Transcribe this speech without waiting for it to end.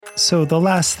So the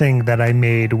last thing that I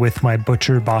made with my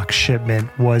ButcherBox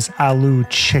shipment was aloo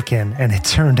chicken, and it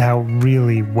turned out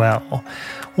really well.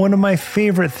 One of my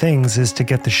favorite things is to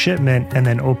get the shipment and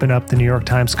then open up the New York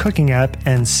Times cooking app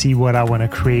and see what I want to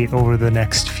create over the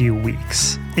next few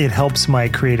weeks. It helps my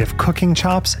creative cooking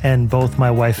chops, and both my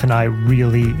wife and I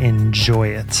really enjoy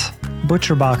it.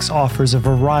 ButcherBox offers a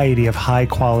variety of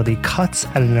high-quality cuts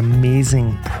at an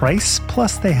amazing price,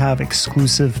 plus they have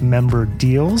exclusive member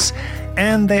deals,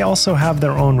 and they also have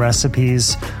their own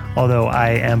recipes, although I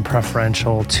am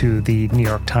preferential to the New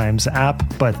York Times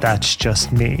app, but that's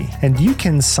just me. And you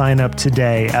can sign up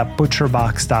today at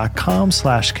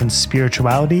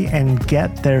butcherbox.com/conspirituality and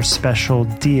get their special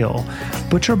deal.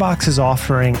 ButcherBox is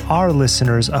offering our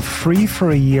listeners a free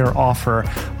for a year offer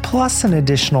plus an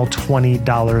additional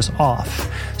 $20 off.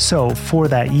 So for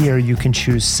that year, you can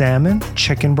choose salmon,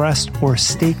 chicken breast, or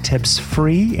steak tips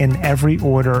free in every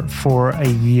order for a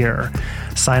year.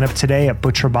 Sign up today at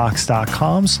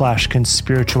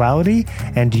butcherbox.com/conspirituality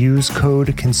and use code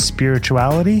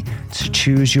conspirituality to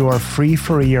choose your free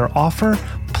for a year offer,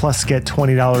 plus get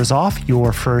 $20 off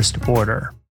your first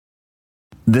order.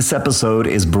 This episode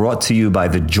is brought to you by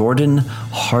the Jordan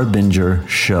Harbinger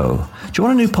Show. Do you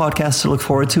want a new podcast to look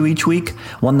forward to each week?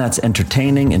 One that's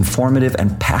entertaining, informative,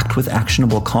 and packed with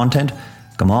actionable content?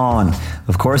 Come on.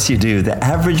 Of course you do. The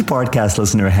average podcast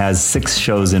listener has 6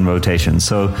 shows in rotation,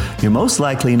 so you're most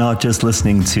likely not just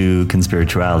listening to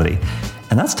Conspirituality.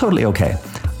 And that's totally okay.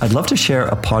 I'd love to share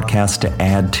a podcast to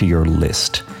add to your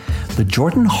list. The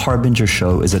Jordan Harbinger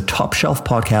Show is a top shelf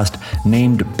podcast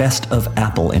named Best of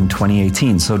Apple in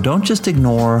 2018, so don't just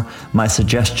ignore my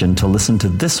suggestion to listen to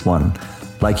this one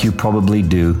like you probably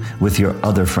do with your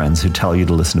other friends who tell you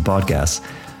to listen to podcasts.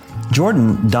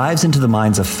 Jordan dives into the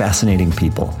minds of fascinating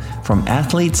people, from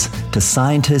athletes to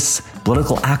scientists,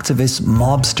 political activists,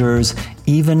 mobsters,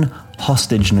 even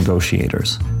hostage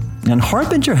negotiators. And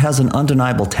Harbinger has an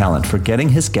undeniable talent for getting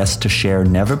his guests to share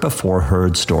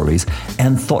never-before-heard stories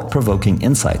and thought-provoking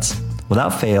insights.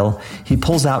 Without fail, he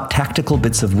pulls out tactical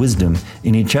bits of wisdom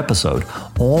in each episode,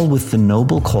 all with the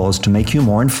noble cause to make you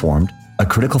more informed, a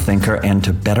critical thinker, and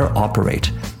to better operate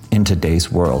in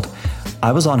today's world.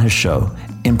 I was on his show.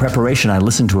 In preparation, I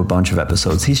listened to a bunch of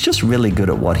episodes. He's just really good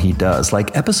at what he does.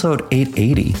 Like episode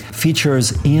 880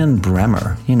 features Ian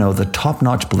Bremmer, the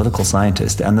top-notch political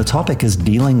scientist, and the topic is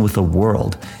dealing with a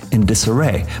world in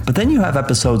disarray. But then you have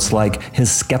episodes like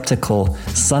his skeptical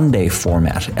Sunday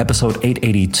format. Episode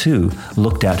 882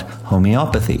 looked at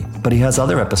homeopathy, but he has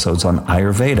other episodes on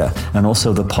Ayurveda and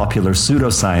also the popular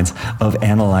pseudoscience of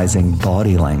analyzing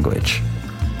body language.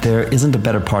 There isn't a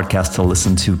better podcast to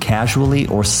listen to casually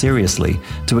or seriously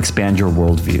to expand your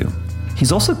worldview.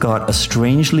 He's also got a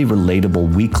strangely relatable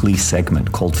weekly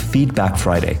segment called Feedback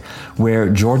Friday, where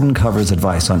Jordan covers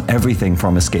advice on everything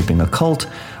from escaping a cult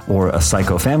or a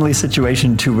psycho family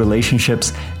situation to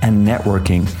relationships and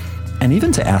networking, and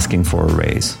even to asking for a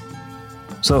raise.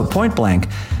 So point blank,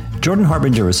 Jordan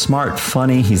Harbinger is smart,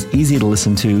 funny, he's easy to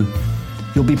listen to.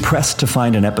 You'll be pressed to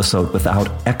find an episode without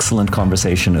excellent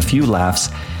conversation, a few laughs,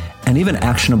 and even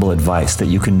actionable advice that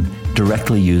you can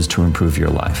directly use to improve your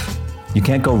life. You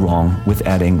can't go wrong with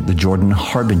adding the Jordan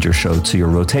Harbinger Show to your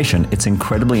rotation. It's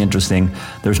incredibly interesting.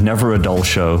 There's never a dull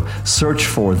show. Search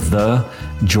for The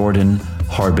Jordan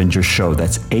Harbinger Show.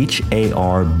 That's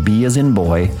H-A-R-B as in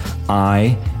boy,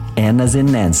 I-N as in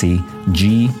Nancy,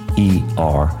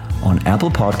 G-E-R on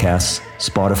Apple Podcasts,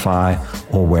 Spotify,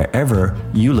 or wherever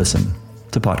you listen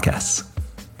to podcasts.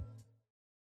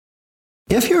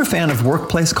 If you're a fan of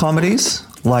workplace comedies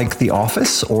like The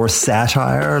Office or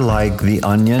satire like The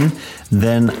Onion,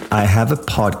 then I have a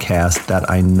podcast that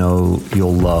I know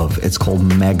you'll love. It's called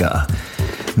Mega.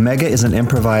 Mega is an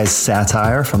improvised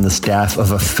satire from the staff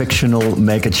of a fictional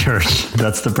megachurch.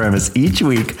 That's the premise. Each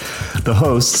week, the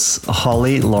hosts,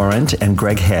 Holly Laurent and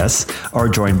Greg Hess, are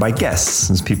joined by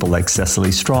guests, people like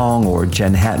Cecily Strong or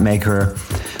Jen Hatmaker,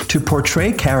 to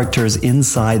portray characters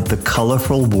inside the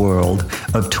colorful world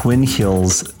of Twin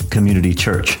Hills Community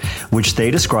Church, which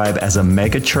they describe as a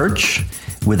mega church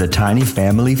with a tiny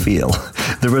family feel.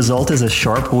 The result is a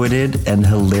sharp-witted and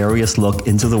hilarious look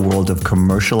into the world of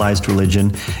commercialized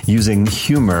religion, using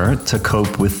humor to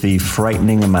cope with the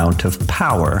frightening amount of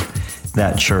power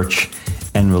that church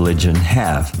and religion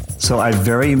have. So I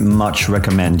very much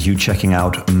recommend you checking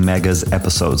out Mega's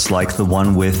episodes, like the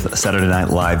one with Saturday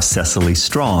Night Live's Cecily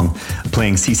Strong,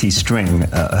 playing CeCe String,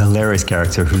 a hilarious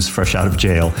character who's fresh out of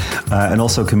jail, and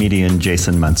also comedian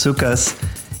Jason Mantzoukas.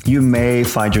 You may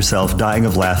find yourself dying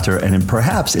of laughter and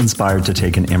perhaps inspired to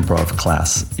take an improv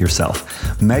class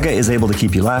yourself. Mega is able to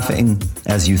keep you laughing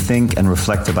as you think and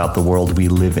reflect about the world we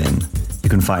live in You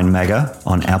can find Mega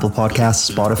on Apple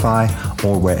Podcasts, Spotify,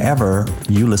 or wherever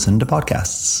you listen to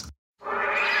podcasts.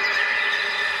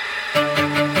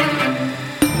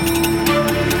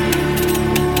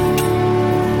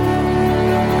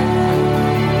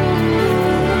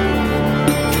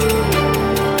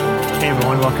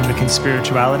 Welcome to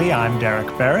Conspirituality. I'm Derek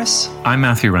Barris. I'm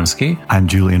Matthew Rumsky. I'm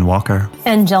Julian Walker.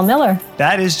 And Jill Miller.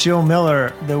 That is Jill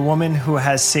Miller, the woman who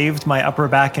has saved my upper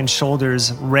back and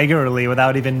shoulders regularly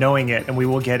without even knowing it. And we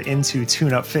will get into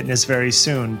tune-up fitness very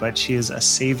soon, but she is a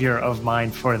savior of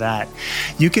mine for that.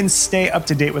 You can stay up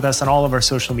to date with us on all of our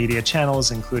social media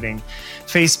channels, including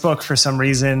Facebook for some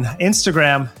reason.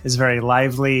 Instagram is very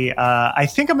lively. I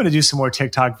think I'm going to do some more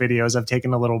TikTok videos. I've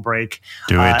taken a little break.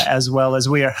 Do it. As well as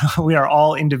we are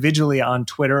all individually on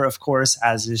Twitter, of course,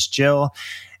 as is Jill,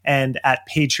 and at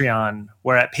Patreon.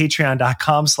 We're at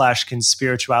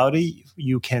patreon.com/conspirituality.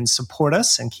 You can support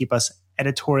us and keep us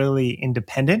editorially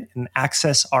independent and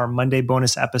access our Monday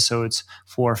bonus episodes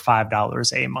for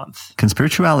 $5 a month.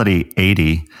 Conspirituality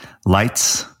 80,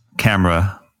 Lights,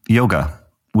 Camera, Yoga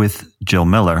with Jill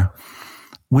Miller.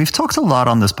 We've talked a lot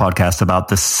on this podcast about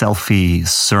the selfie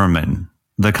sermon,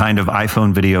 the kind of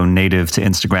iPhone video native to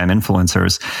Instagram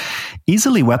influencers.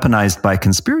 Easily weaponized by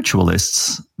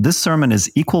conspiritualists, this sermon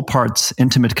is equal parts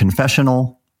intimate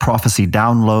confessional, prophecy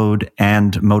download,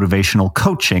 and motivational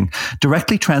coaching,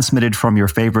 directly transmitted from your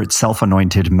favorite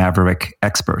self-anointed maverick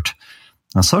expert.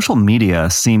 Now, social media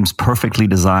seems perfectly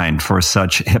designed for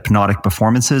such hypnotic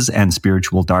performances and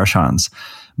spiritual darshans.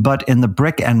 But in the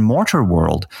brick and mortar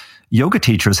world, yoga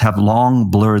teachers have long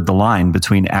blurred the line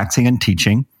between acting and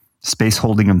teaching, space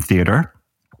holding and theater,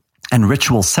 and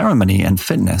ritual ceremony and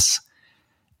fitness.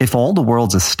 If all the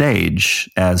world's a stage,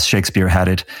 as Shakespeare had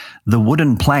it, the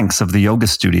wooden planks of the yoga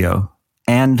studio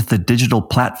and the digital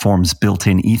platforms built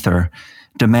in ether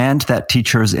demand that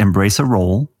teachers embrace a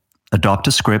role, adopt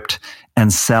a script,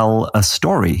 and sell a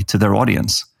story to their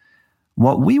audience.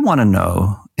 What we want to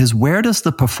know is, where does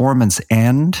the performance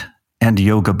end and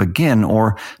yoga begin?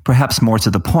 Or perhaps more to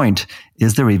the point,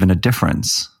 is there even a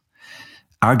difference?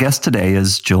 Our guest today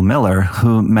is Jill Miller,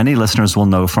 who many listeners will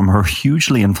know from her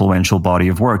hugely influential body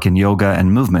of work in yoga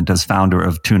and movement as founder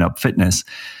of Tune-Up Fitness.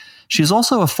 She's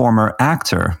also a former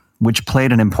actor, which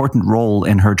played an important role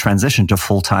in her transition to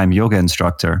full-time yoga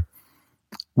instructor.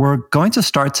 We're going to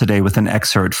start today with an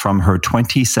excerpt from her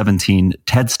 2017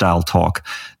 TED-style talk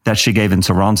that she gave in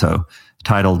Toronto,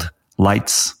 titled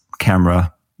Lights,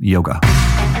 Camera, Yoga.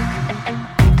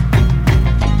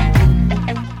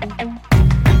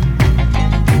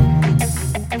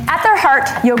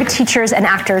 Yoga teachers and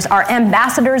actors are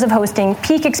ambassadors of hosting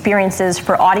peak experiences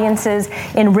for audiences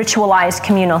in ritualized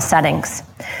communal settings.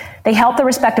 They help the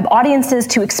respective audiences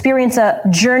to experience a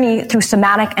journey through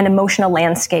somatic and emotional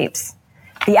landscapes.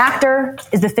 The actor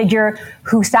is the figure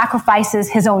who sacrifices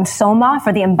his own soma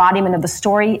for the embodiment of the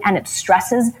story and its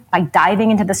stresses by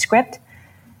diving into the script.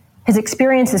 His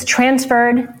experience is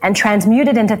transferred and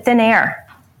transmuted into thin air.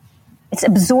 It's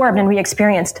absorbed and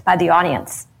re-experienced by the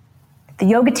audience. The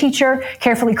yoga teacher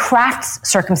carefully crafts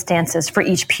circumstances for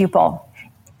each pupil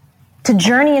to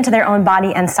journey into their own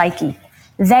body and psyche.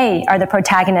 They are the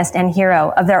protagonist and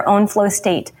hero of their own flow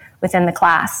state within the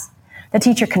class. The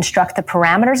teacher constructs the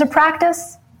parameters of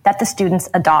practice that the students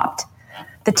adopt.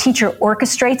 The teacher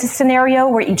orchestrates a scenario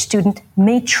where each student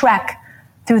may trek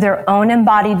through their own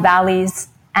embodied valleys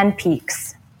and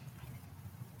peaks.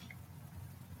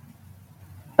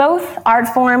 Both art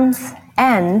forms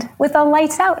end with a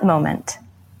lights out moment.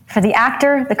 For the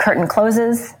actor, the curtain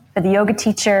closes. For the yoga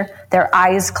teacher, their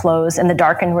eyes close in the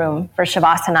darkened room for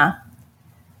Shavasana.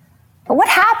 But what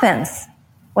happens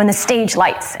when the stage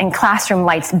lights and classroom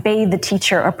lights bathe the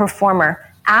teacher or performer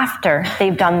after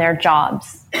they've done their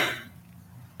jobs?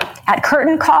 At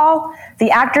curtain call, the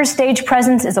actor's stage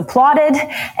presence is applauded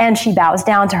and she bows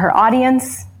down to her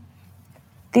audience.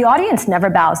 The audience never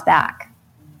bows back.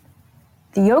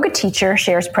 The yoga teacher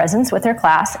shares presence with her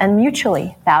class and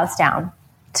mutually bows down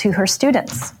to her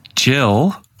students.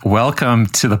 Jill, welcome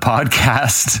to the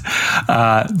podcast.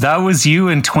 That was you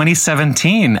in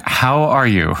 2017. How are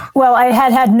you? Well, I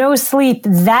had no sleep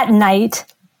that night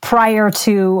prior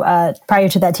to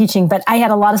that teaching, but I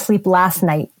had a lot of sleep last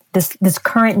night. This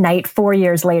current night, 4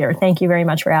 years later. Thank you very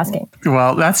much for asking.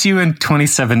 Well, that's you in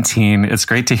 2017. It's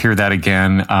great to hear that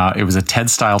again. It was a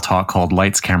TED-style talk called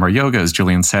Lights, Camera, Yoga, as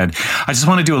Julian said. I just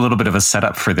want to do a little bit of a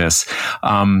setup for this.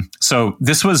 So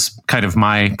this was kind of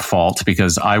my fault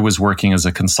because I was working as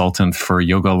a consultant for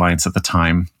Yoga Alliance at the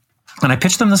time. And I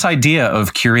pitched them this idea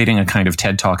of curating a kind of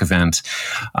TED Talk event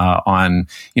on,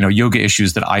 yoga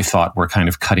issues that I thought were kind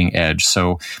of cutting edge.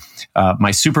 So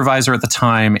my supervisor at the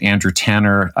time, Andrew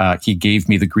Tanner, he gave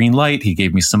me the green light. He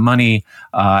gave me some money.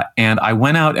 And I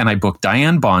went out and I booked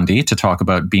Diane Bondi to talk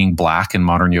about being Black in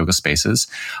modern yoga spaces,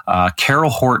 Carol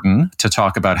Horton to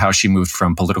talk about how she moved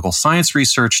from political science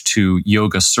research to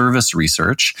yoga service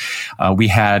research. We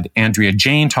had Andrea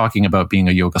Jain talking about being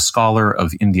a yoga scholar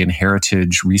of Indian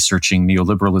heritage, researching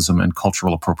neoliberalism and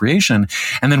cultural appropriation.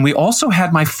 And then we also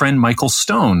had my friend Michael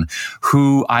Stone,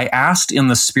 who I asked in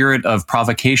the spirit of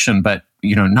provocation, but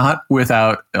not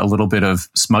without a little bit of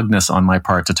smugness on my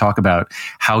part, to talk about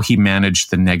how he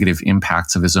managed the negative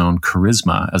impacts of his own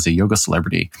charisma as a yoga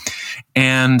celebrity.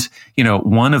 And,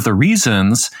 one of the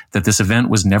reasons that this event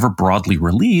was never broadly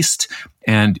released,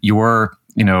 and your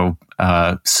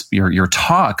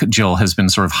talk, Jill, has been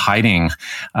sort of hiding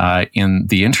in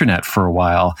the internet for a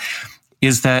while,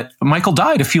 is that Michael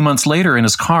died a few months later in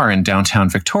his car in downtown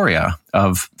Victoria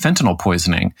of fentanyl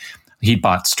poisoning. He'd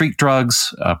bought street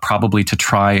drugs, probably to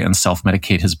try and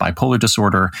self-medicate his bipolar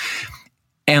disorder.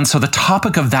 And so the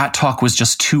topic of that talk was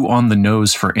just too on the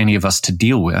nose for any of us to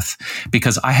deal with,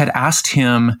 because I had asked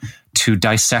him to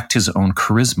dissect his own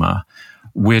charisma,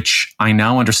 which I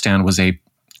now understand was a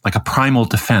primal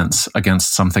defense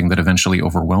against something that eventually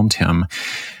overwhelmed him.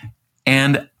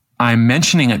 And I'm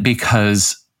mentioning it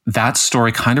because that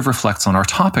story kind of reflects on our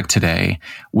topic today,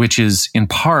 which is in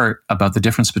part about the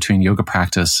difference between yoga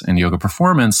practice and yoga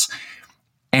performance.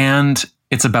 And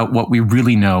it's about what we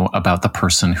really know about the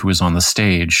person who is on the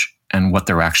stage and what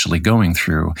they're actually going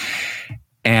through.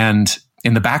 And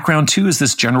in the background, too, is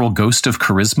this general ghost of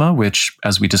charisma, which,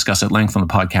 as we discuss at length on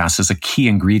the podcast, is a key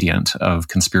ingredient of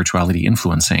conspirituality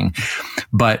influencing.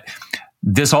 But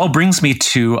this all brings me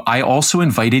to, I also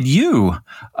invited you.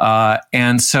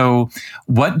 And so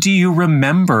what do you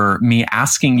remember me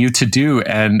asking you to do,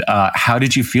 and how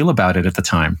did you feel about it at the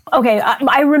time? Okay,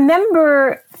 I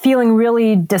remember feeling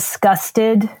really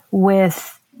disgusted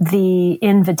with the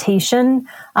invitation.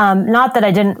 Not that I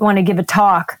didn't want to give a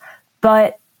talk,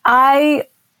 but I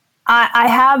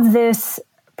have this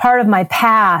part of my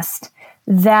past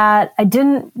that I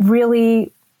didn't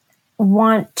really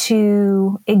want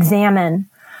to examine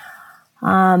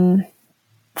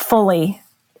fully,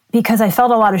 because I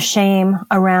felt a lot of shame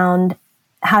around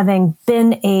having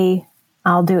been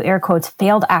I'll do air quotes,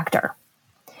 failed actor.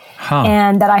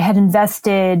 And that I had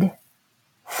invested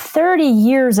 30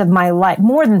 years of my life,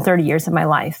 more than 30 years of my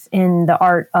life, in the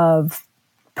art of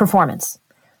performance,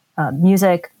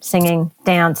 music, singing,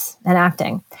 dance, and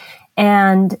acting.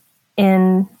 And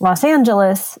in Los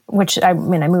Angeles, which I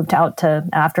moved out to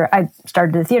after I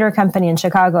started a theater company in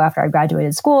Chicago after I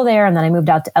graduated school there. And then I moved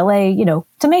out to LA,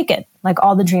 to make it, like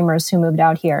all the dreamers who moved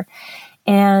out here.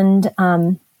 And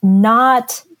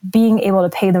not being able to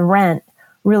pay the rent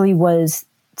really was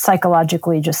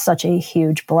psychologically just such a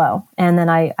huge blow. And then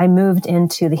I moved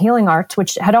into the healing arts,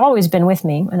 which had always been with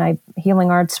me. And healing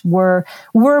arts were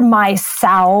my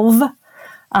salve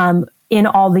in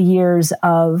all the years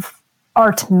of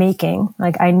art making.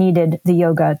 Like, I needed the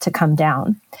yoga to come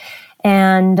down.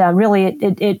 And really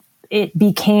it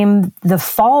became the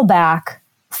fallback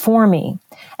for me.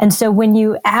 And so when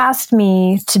you asked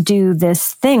me to do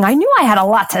this thing, I knew I had a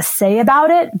lot to say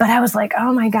about it, but I was like,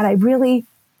 oh my God, I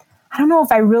don't know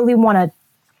if I really want to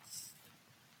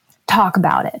talk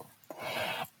about it.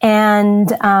 And,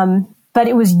 but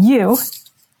it was you.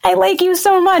 I like you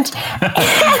so much. And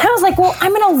I was like, well,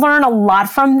 I'm going to learn a lot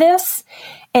from this.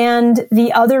 And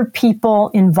the other people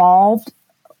involved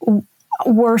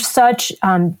were such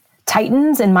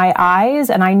titans in my eyes.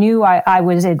 And I knew I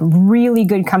was in really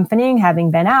good company, having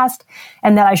been asked,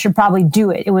 and that I should probably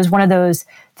do it. It was one of those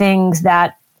things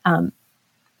that I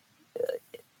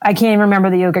can't even remember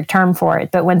the yogic term for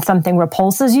it, but when something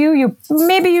repulses you,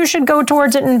 maybe you should go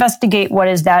towards it and investigate what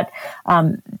is that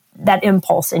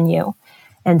impulse in you.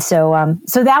 And so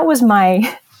that was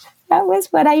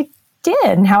what I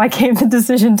did and how I came to the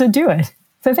decision to do it.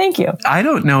 So thank you. I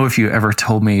don't know if you ever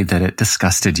told me that it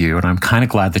disgusted you, and I'm kind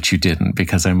of glad that you didn't,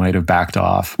 because I might have backed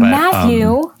off. But,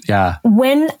 Matthew,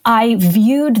 when I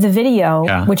viewed the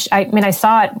video, which I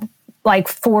saw it like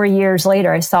 4 years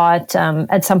later. I saw it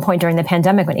at some point during the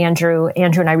pandemic when Andrew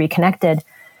and I reconnected,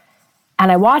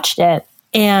 and I watched it,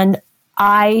 and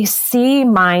I see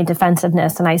my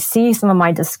defensiveness and I see some of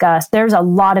my disgust. There's a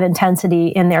lot of intensity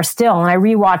in there still. And I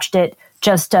rewatched it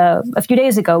just a few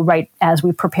days ago, right as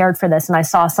we prepared for this. And I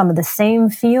saw some of the same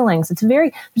feelings.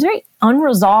 There's very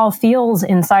unresolved feels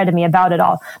inside of me about it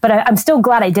all. But I'm still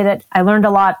glad I did it. I learned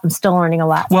a lot. I'm still learning a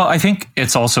lot. Well, I think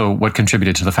it's also what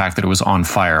contributed to the fact that it was on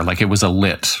fire. Like, it was a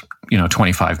lit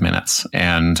 25 minutes.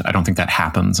 And I don't think that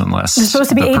happens unless you're supposed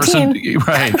to be 18.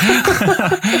 Right.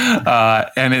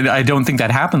 I don't think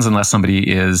that happens unless somebody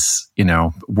is,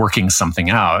 working something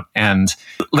out. And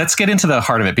let's get into the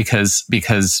heart of it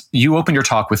because you open your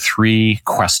talk with 3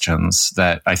 questions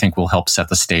that I think will help set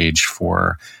the stage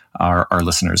for our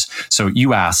listeners. So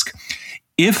you ask,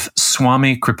 if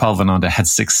Swami Kripalvananda had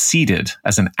succeeded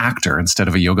as an actor instead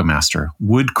of a yoga master,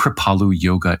 would Kripalu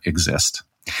Yoga exist?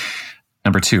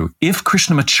 Number 2, if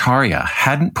Krishnamacharya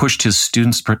hadn't pushed his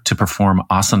students to perform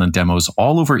asana demos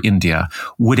all over India,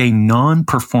 would a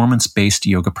non-performance-based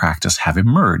yoga practice have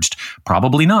emerged?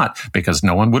 Probably not, because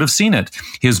no one would have seen it.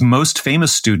 His most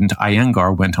famous student,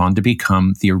 Iyengar, went on to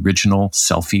become the original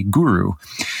selfie guru.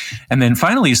 And then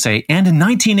finally you say, and in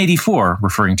 1984,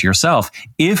 referring to yourself,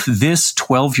 if this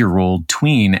 12-year-old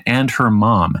tween and her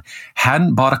mom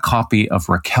hadn't bought a copy of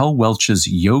Raquel Welch's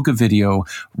yoga video,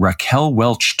 Raquel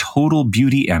Welch Total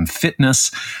Beauty and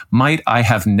Fitness, might I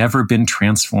have never been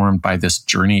transformed by this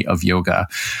journey of yoga?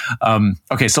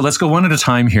 Okay, so let's go one at a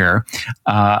time here.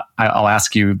 I'll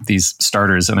ask you these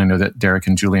starters, and I know that Derek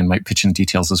and Julian might pitch in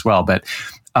details as well. But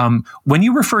when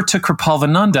you refer to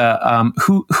Kripalvananda,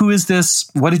 who is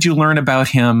this? What did you learn about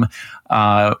him?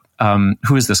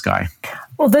 Who is this guy?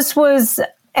 Well, this was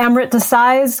Amrit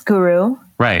Desai's guru.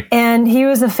 Right. And he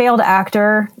was a failed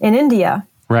actor in India.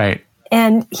 Right.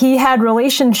 And he had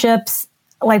relationships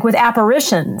like with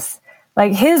apparitions.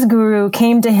 Like his guru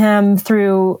came to him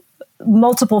through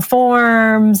multiple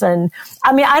forms. And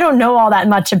I mean, I don't know all that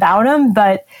much about him,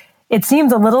 but it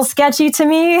seems a little sketchy to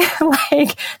me,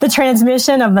 like the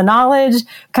transmission of the knowledge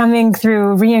coming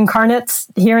through reincarnates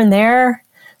here and there.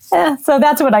 So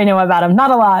that's what I know about him.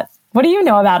 Not a lot. What do you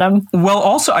know about him? Well,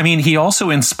 also, I mean, he also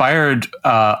inspired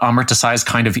Amrit Desai's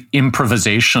kind of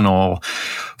improvisational,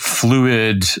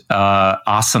 fluid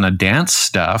asana dance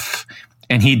stuff.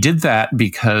 And he did that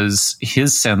because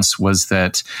his sense was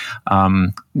that,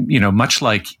 much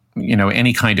like,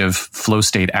 any kind of flow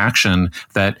state action,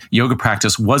 that yoga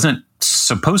practice wasn't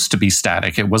supposed to be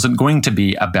static. It wasn't going to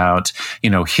be about,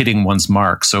 hitting one's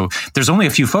mark. So there's only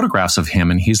a few photographs of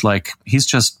him, and he's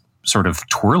just sort of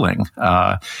twirling.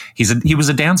 He was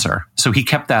a dancer, so he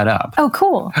kept that up. Oh,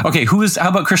 cool. Okay, how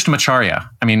about Krishnamacharya?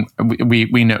 I mean,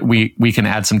 we know we can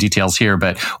add some details here,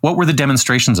 but what were the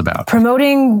demonstrations about?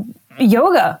 Promoting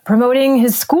yoga, promoting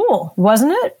his school,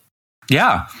 wasn't it?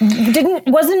 Yeah.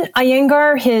 Wasn't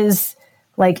Iyengar his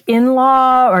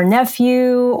in-law or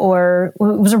nephew, or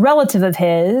it was a relative of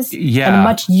his? Yeah. And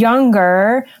much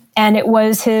younger, and it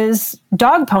was his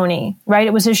dog pony, right?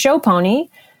 It was his show pony,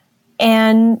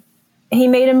 and he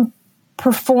made him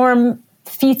perform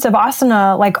feats of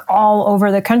asana all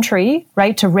over the country,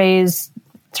 right? To raise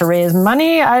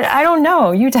money. I don't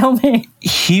know. You tell me.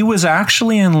 He was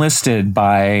actually enlisted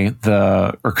by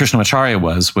Krishnamacharya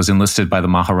was enlisted by the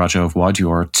Maharaja of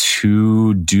Wadiyar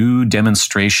to do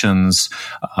demonstrations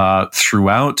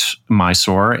throughout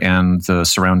Mysore and the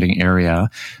surrounding area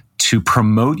to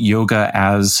promote yoga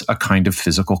as a kind of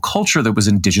physical culture that was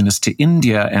indigenous to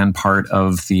India and part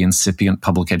of the incipient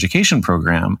public education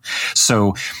program.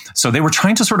 So they were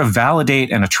trying to sort of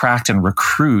validate and attract and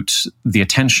recruit the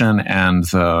attention and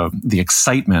the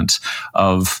excitement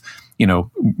of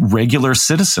regular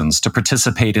citizens to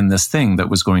participate in this thing that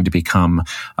was going to become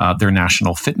their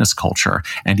national fitness culture.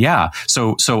 And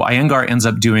so Iyengar ends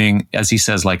up doing, as he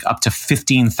says, up to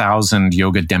 15,000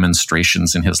 yoga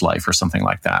demonstrations in his life or something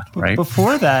like that, right?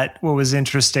 Before that, what was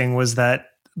interesting was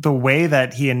that the way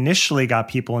that he initially got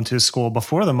people into his school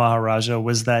before the Maharaja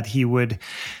was that he would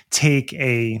take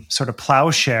a sort of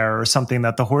plowshare or something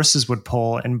that the horses would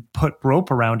pull and put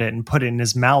rope around it and put it in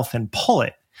his mouth and pull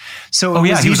it. So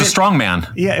he was a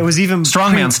strongman. Yeah, it was even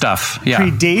strongman stuff. Yeah,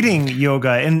 predating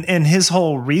yoga, and his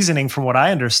whole reasoning, from what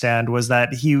I understand, was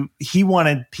that he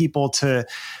wanted people to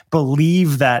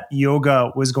believe that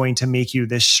yoga was going to make you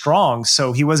this strong.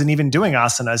 So he wasn't even doing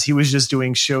asanas; he was just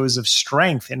doing shows of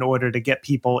strength in order to get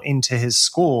people into his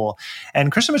school.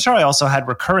 And Krishnamacharya also had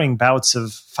recurring bouts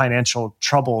of financial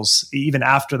troubles even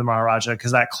after the Maharaja,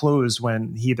 because that closed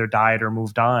when he either died or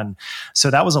moved on. So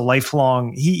that was a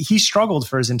lifelong. He struggled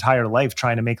for his entire life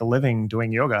trying to make a living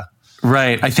doing yoga.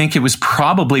 Right. I think it was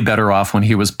probably better off when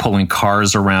he was pulling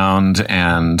cars around,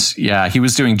 and he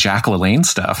was doing Jack LaLanne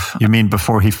stuff. You mean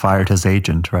before he fired his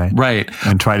agent, right? Right.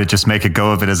 And tried to just make a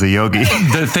go of it as a yogi.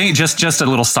 The thing, just a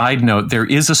little side note, there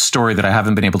is a story that I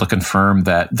haven't been able to confirm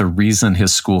that the reason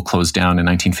his school closed down in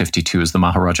 1952 is the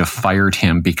Maharaja fired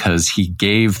him because he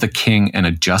gave the king an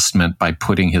adjustment by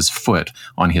putting his foot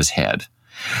on his head.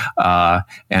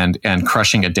 And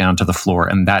crushing it down to the floor,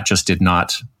 and that just did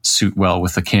not suit well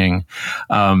with the king.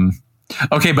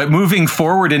 Okay, but moving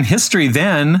forward in history,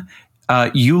 then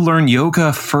you learn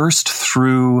yoga first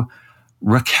through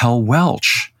Raquel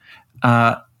Welch.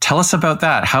 Tell us about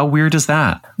that. How weird is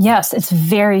that? Yes, it's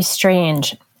very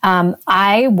strange.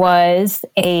 I was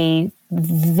a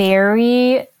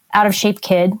very out of shape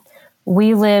kid.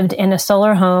 We lived in a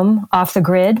solar home off the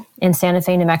grid in Santa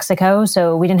Fe, New Mexico.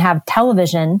 So we didn't have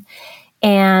television.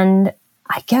 And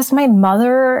I guess my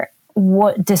mother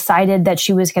decided that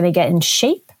she was going to get in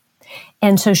shape.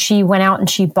 And so she went out and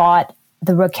she bought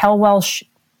the Raquel Welch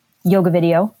yoga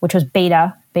video, which was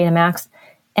Betamax,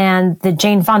 and the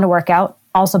Jane Fonda workout,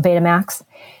 also Betamax.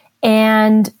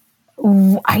 And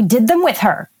I did them with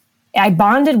her. I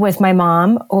bonded with my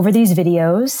mom over these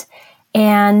videos,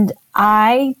 and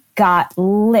I got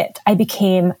lit. I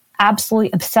became absolutely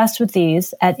obsessed with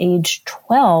these at age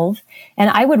 12, and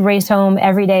I would race home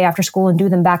every day after school and do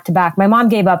them back to back. My mom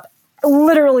gave up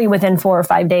literally within 4 or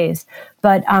 5 days,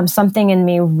 but something in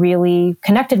me really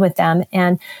connected with them.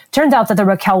 And turns out that the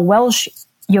Raquel Welch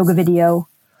yoga video,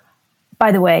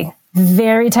 by the way,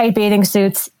 very tight bathing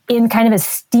suits in kind of a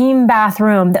steam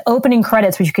bathroom, the opening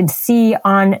credits, which you can see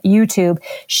on YouTube,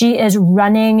 she is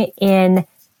running in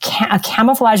a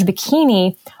camouflage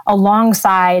bikini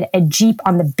alongside a Jeep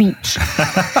on the beach.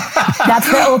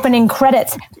 That's the opening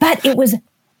credits. But it was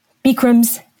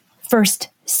Bikram's first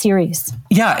series.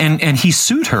 Yeah, and he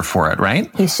sued her for it,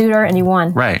 right? He sued her and he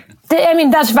won. Right. I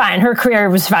mean, that's fine. Her career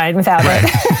was fine without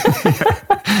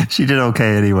it. She did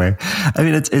okay anyway. I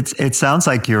mean, it sounds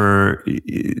like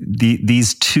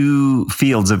these two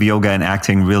fields of yoga and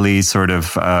acting really sort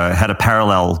of had a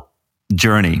parallel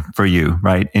journey for you,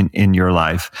 right, in your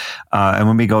life. And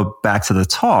when we go back to the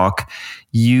talk,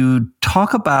 you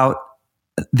talk about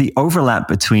the overlap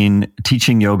between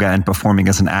teaching yoga and performing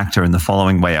as an actor in the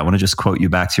following way. I want to just quote you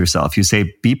back to yourself. You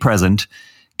say, be present,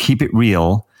 keep it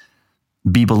real,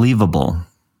 be believable.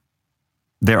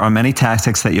 There are many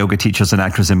tactics that yoga teachers and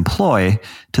actors employ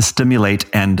to stimulate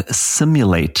and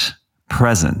simulate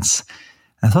presence.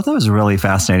 I thought that was really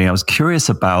fascinating. I was curious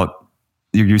about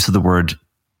your use of the word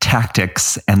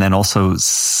tactics and then also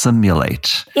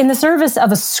simulate. In the service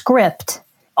of a script,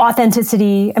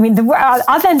 authenticity, I mean, the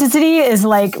authenticity is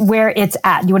like where it's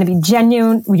at. You want to be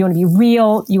genuine, you want to be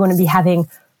real, you want to be having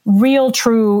real,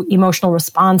 true emotional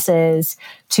responses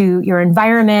to your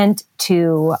environment,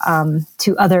 to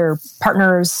other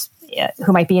partners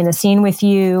who might be in the scene with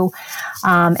you,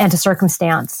 and to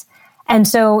circumstance. And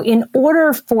so in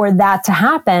order for that to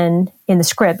happen in the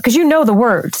script, because you know the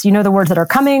words that are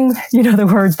coming, you know the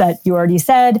words that you already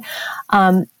said,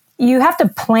 you have to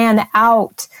plan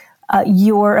out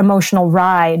your emotional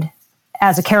ride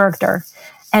as a character.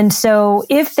 And so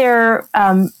if there,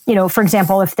 for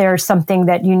example, if there's something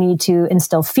that you need to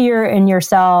instill fear in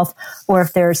yourself, or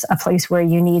if there's a place where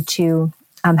you need to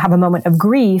have a moment of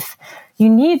grief, you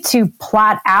need to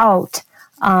plot out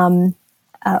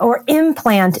or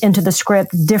implant into the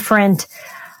script different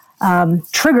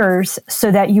triggers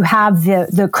so that you have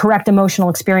the correct emotional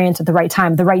experience at the right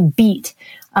time, the right beat,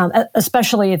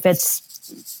 especially if it's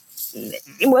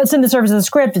in the service of the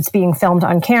script, it's being filmed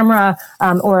on camera,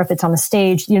 or if it's on the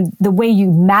stage. The way you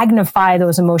magnify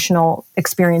those emotional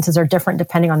experiences are different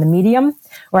depending on the medium.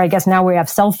 Or I guess now we have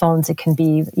cell phones, it can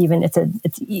be even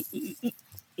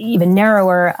even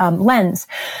narrower lens.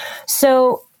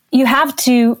 So you have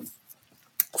to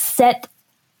set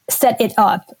it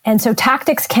up. And so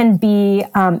tactics can be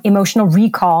emotional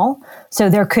recall. So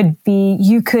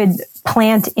you could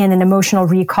plant in an emotional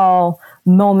recall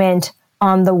moment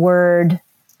on the word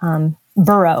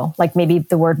burrow, like maybe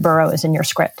the word burrow is in your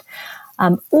script.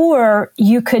 Or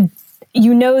you could,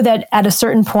 that at a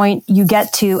certain point you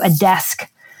get to a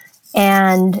desk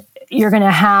and you're going to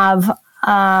have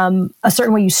a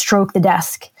certain way you stroke the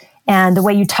desk. And the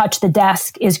way you touch the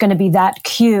desk is going to be that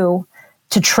cue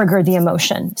to trigger the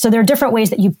emotion. So there are different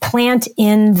ways that you plant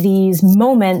in these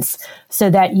moments so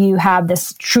that you have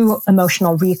this true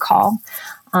emotional recall.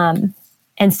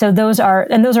 And so those are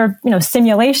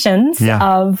simulations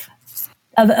of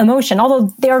emotion,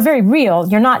 although they are very real.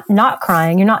 You're not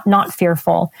crying. You're not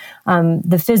fearful.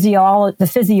 The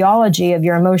physiology of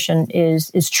your emotion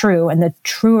is true. And the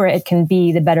truer it can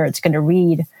be, the better it's going to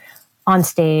read on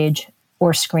stage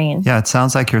or screen. Yeah, it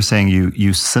sounds like you're saying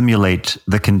you simulate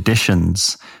the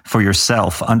conditions for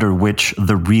yourself under which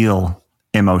the real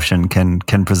emotion can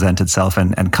present itself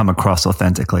and come across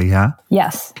authentically, yeah?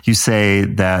 Yes. You say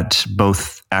that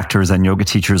both actors and yoga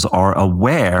teachers are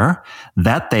aware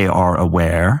that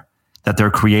they're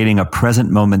creating a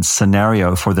present moment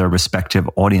scenario for their respective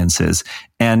audiences.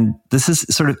 And this is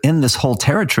sort of in this whole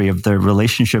territory of the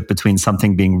relationship between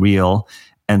something being real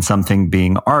and something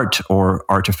being art or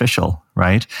artificial,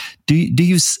 right?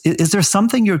 Is there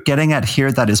something you're getting at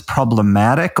here that is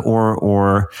problematic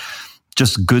or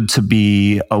just good to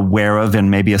be aware of in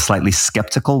maybe a slightly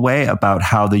skeptical way about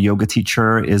how the yoga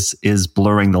teacher is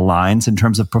blurring the lines in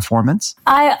terms of performance?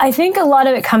 I think a lot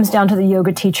of it comes down to the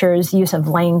yoga teacher's use of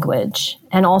language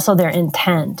and also their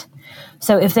intent.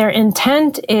 So if their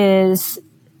intent is,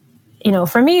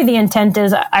 for me, the intent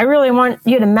is, I really want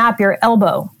you to map your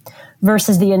elbow,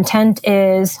 versus the intent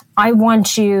is, I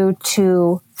want you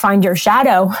to find your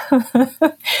shadow,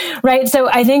 right? So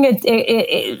I think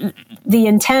the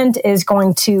intent is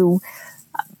going to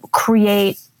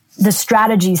create the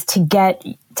strategies to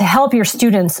help your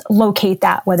students locate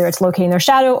that, whether it's locating their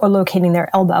shadow or locating their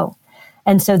elbow.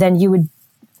 And so then you would,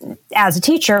 as a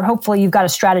teacher, hopefully you've got a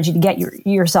strategy to get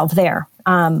yourself there.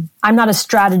 I don't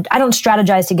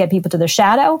strategize to get people to the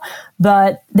shadow,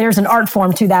 but there's an art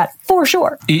form to that for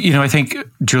sure. I think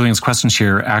Julian's questions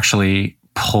here actually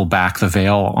pull back the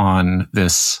veil on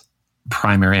this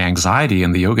primary anxiety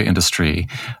in the yoga industry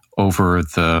over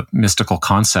the mystical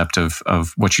concept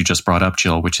of what you just brought up,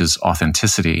 Jill, which is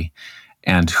authenticity,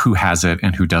 and who has it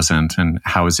and who doesn't, and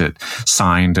how is it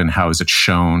signed and how is it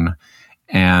shown,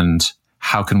 and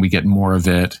how can we get more of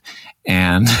it?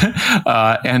 And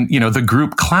the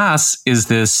group class is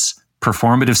this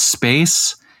performative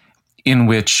space in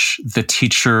which the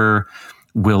teacher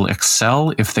will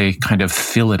excel if they kind of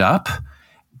fill it up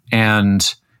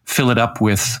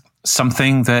with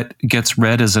something that gets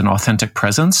read as an authentic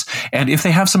presence. And if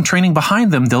they have some training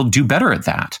behind them, they'll do better at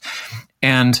that.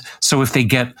 And so if they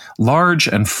get large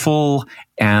and full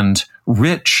and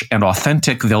rich and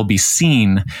authentic, they'll be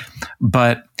seen.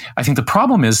 But I think the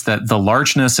problem is that the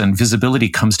largeness and visibility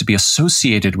comes to be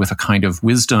associated with a kind of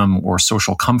wisdom or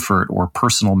social comfort or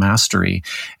personal mastery,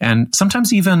 and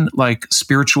sometimes even like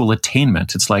spiritual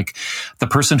attainment. It's like the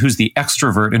person who's the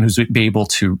extrovert and who's able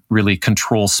to really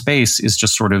control space is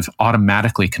just sort of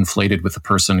automatically conflated with the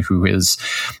person who is,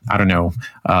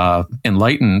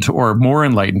 enlightened or more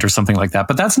enlightened or something like that.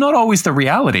 But that's not always the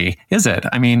reality, is it?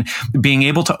 I mean, being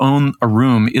able to own a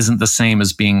room isn't the same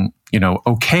as being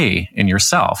okay in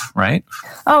yourself, right?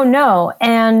 Oh, no.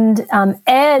 And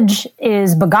edge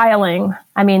is beguiling.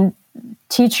 I mean,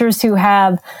 teachers who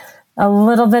have a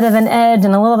little bit of an edge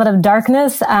and a little bit of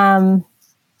darkness, that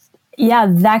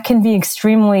can be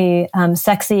extremely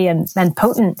sexy and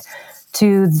potent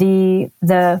to the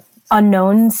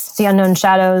unknowns, the unknown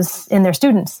shadows in their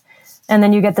students. And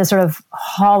then you get this sort of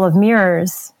hall of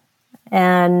mirrors,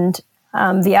 and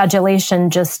the adulation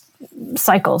just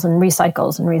cycles and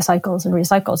recycles and recycles and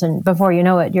recycles, and before you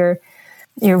know it, you're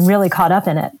really caught up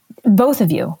in it. Both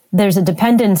of you, there's a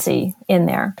dependency in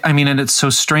there. I mean, and it's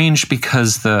so strange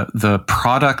because the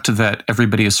product that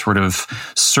everybody is sort of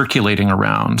circulating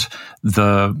around,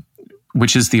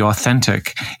 which is the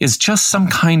authentic, is just some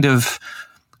kind of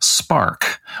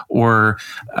spark or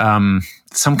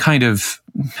some kind of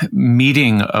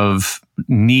meeting of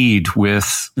need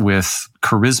with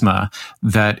charisma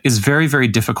that is very, very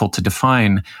difficult to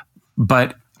define,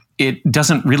 but it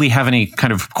doesn't really have any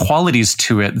kind of qualities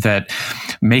to it that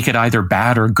make it either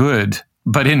bad or good.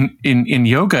 But in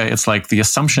yoga, it's like the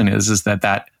assumption is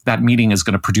that meeting is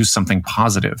going to produce something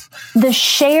positive. The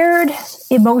shared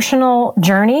emotional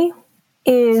journey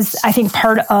is, I think,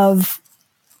 part of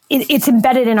it's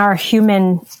embedded in our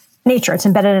human nature. It's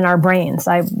embedded in our brains.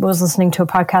 I was listening to a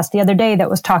podcast the other day that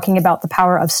was talking about the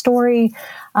power of story,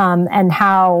 and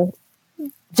how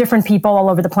different people all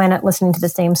over the planet listening to the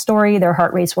same story, their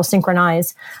heart rates will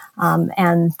synchronize,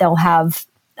 and they'll have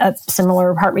a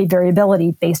similar heart rate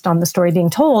variability based on the story being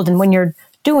told. And when you're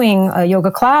doing a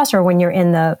yoga class or when you're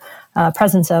in the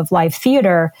presence of live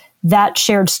theater, that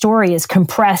shared story is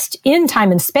compressed in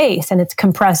time and space, and it's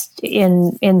compressed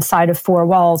inside of 4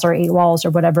 walls or 8 walls or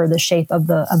whatever the shape of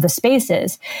the space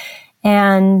is.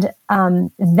 And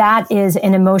that is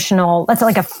an emotional, that's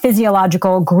like a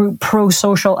physiological group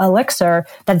pro-social elixir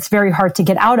that's very hard to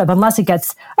get out of unless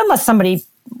somebody,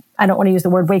 I don't want to use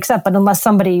the word wakes up, but unless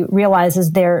somebody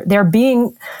realizes they're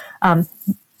being,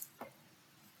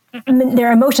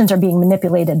 their emotions are being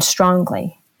manipulated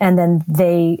strongly. And then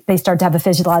they start to have a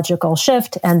physiological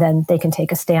shift, and then they can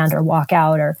take a stand or walk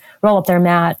out or roll up their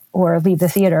mat or leave the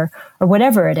theater or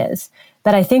whatever it is.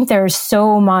 But I think there's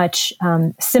so much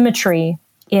symmetry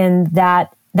in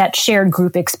that shared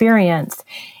group experience.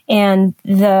 And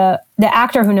the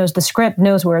actor who knows the script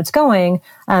knows where it's going,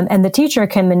 and the teacher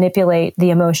can manipulate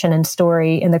the emotion and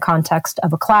story in the context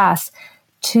of a class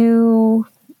to,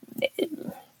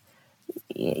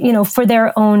 for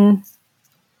their own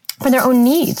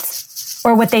needs.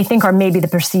 or what they think are maybe the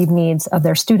perceived needs of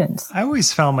their students. I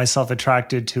always found myself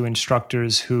attracted to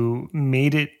instructors who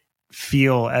made it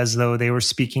feel as though they were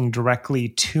speaking directly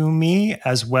to me,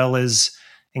 as well as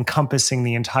encompassing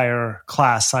the entire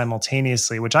class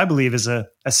simultaneously, which I believe is a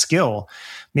skill.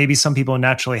 Maybe some people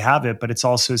naturally have it, but it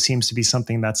also seems to be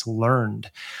something that's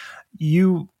learned.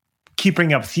 You keep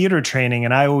bringing up theater training,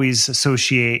 and I always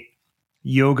associate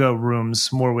yoga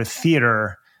rooms more with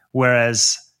theater,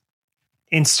 whereas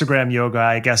Instagram yoga,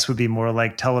 I guess, would be more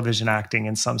like television acting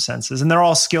in some senses. And they're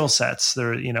all skill sets.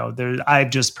 I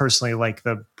just personally like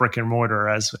the brick and mortar,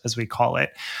 as we call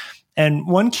it. And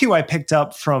one cue I picked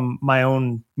up from my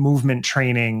own movement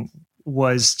training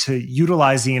was to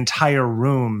utilize the entire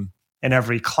room in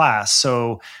every class.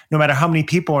 So no matter how many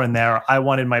people are in there, I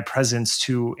wanted my presence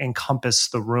to encompass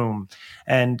the room.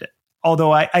 And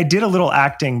although I did a little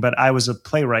acting, but I was a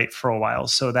playwright for a while.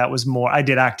 So that was more, I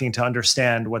did acting to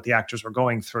understand what the actors were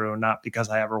going through, not because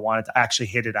I ever wanted to. I actually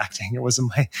hated acting. It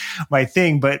wasn't my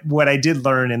thing. But what I did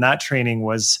learn in that training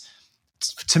was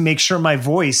to make sure my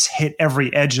voice hit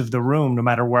every edge of the room, no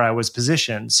matter where I was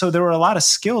positioned. So there were a lot of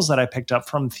skills that I picked up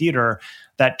from theater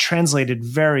that translated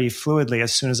very fluidly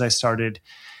as soon as I started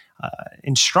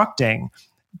instructing.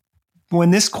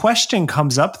 When this question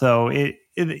comes up, though,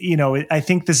 I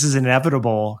think this is an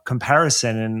inevitable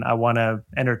comparison, and I want to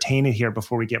entertain it here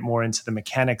before we get more into the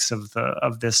mechanics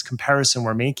of this comparison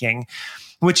we're making,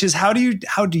 which is how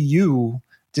do you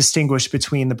distinguish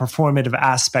between the performative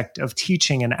aspect of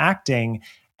teaching and acting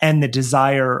and the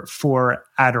desire for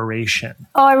adoration?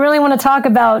 Oh, I really want to talk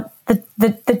about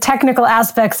the technical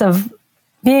aspects of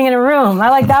being in a room. I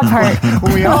like that part.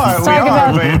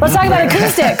 Let's talk about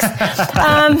acoustics.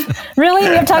 Really?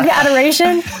 We have to talk about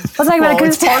adoration? Let's talk about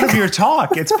acoustics. It's part of your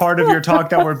talk. It's part of your talk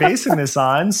that we're basing this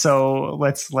on. So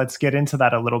let's get into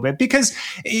that a little bit. Because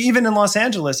even in Los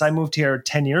Angeles, I moved here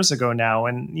 10 years ago now.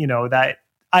 And, that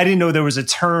I didn't know there was a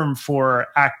term for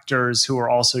actors who are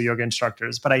also yoga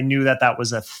instructors, but I knew that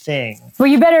was a thing. Well,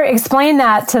 you better explain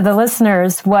that to the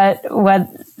listeners, what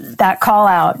that call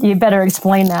out. You better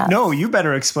explain that. No, you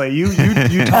better explain. You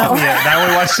taught me it. I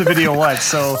only watched the video once,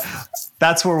 so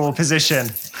that's where we'll position.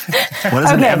 What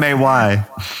is an MAY?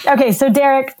 Okay, so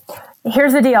Derek,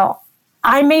 here's the deal.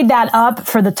 I made that up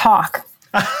for the talk,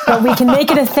 but we can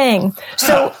make it a thing.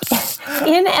 So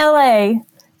in LA,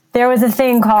 there was a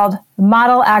thing called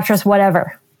Model Actress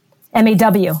Whatever,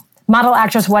 MAW, Model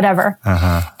Actress Whatever.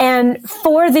 Uh-huh. And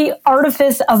for the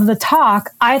artifice of the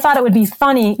talk, I thought it would be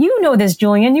funny. You know this,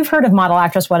 Julian. You've heard of Model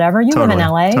Actress Whatever. You live in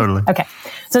LA. Totally. Okay.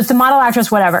 So it's the Model Actress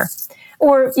Whatever.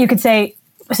 Or you could say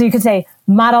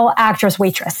Model Actress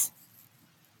Waitress,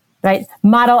 right?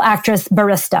 Model Actress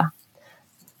Barista.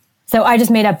 So I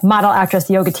just made up Model Actress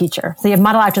Yoga Teacher. So you have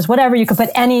Model Actress Whatever. You could put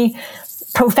any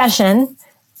profession,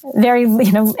 very,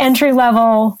 entry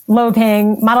level, low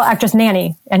paying Model Actress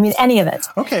Nanny. I mean, any of it.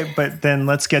 Okay, but then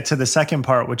let's get to the second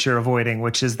part, which you're avoiding,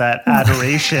 which is that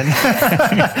adoration.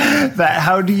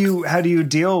 How do you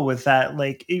deal with that?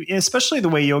 Like, especially the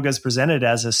way yoga is presented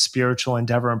as a spiritual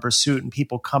endeavor and pursuit, and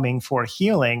people coming for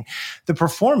healing. The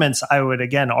performance, I would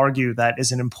again argue, that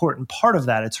is an important part of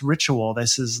that. It's ritual.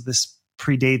 This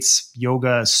predates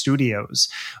yoga studios.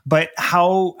 But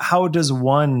how does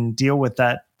one deal with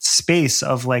that space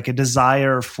of like a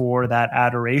desire for that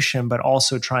adoration, but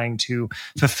also trying to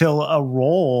fulfill a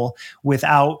role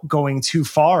without going too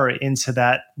far into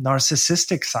that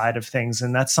narcissistic side of things?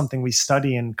 And that's something we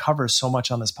study and cover so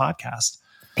much on this podcast.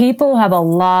 People have a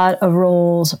lot of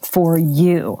roles for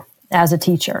you as a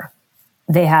teacher.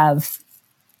 They have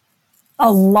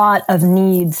a lot of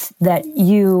needs that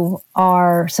you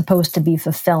are supposed to be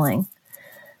fulfilling.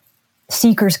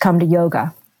 Seekers come to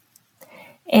yoga.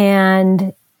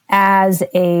 And as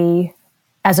a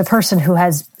person who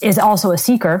is also a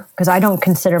seeker, because I don't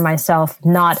consider myself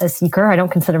not a seeker, I don't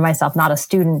consider myself not a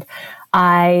student,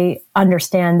 I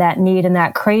understand that need and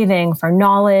that craving for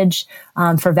knowledge,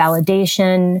 for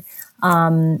validation,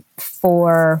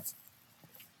 for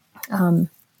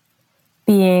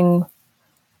being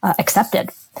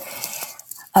accepted,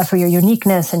 for your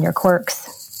uniqueness and your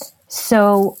quirks.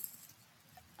 So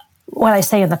what I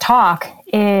say in the talk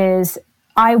is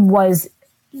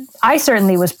I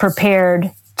certainly was prepared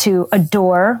to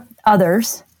adore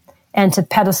others and to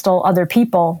pedestal other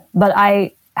people, but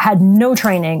I had no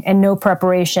training and no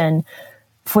preparation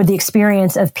for the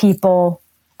experience of people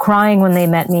crying when they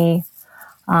met me,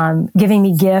 giving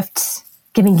me gifts,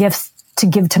 giving gifts to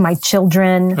give to my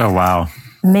children. Oh, wow.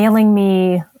 Mailing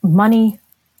me money,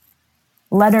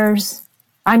 letters.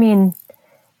 I mean,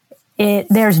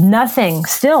 there's nothing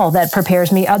still that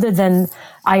prepares me other than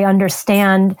I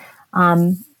understand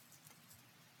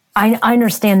I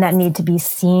understand that need to be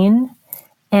seen.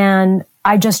 And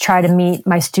I just try to meet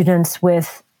my students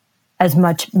with as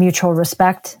much mutual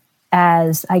respect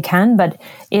as I can, but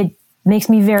it makes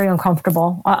me very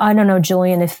uncomfortable. I don't know,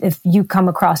 Julian, if you come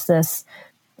across this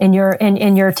in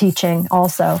your teaching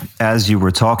also. As you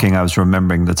were talking, I was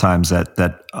remembering the times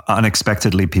that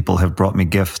unexpectedly people have brought me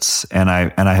gifts, and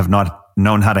I have not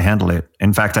known how to handle it.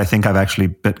 In fact, I think I've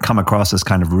actually come across as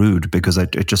kind of rude because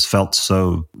it just felt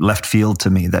so left field to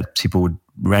me that people would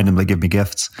randomly give me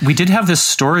gifts. We did have this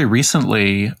story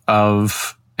recently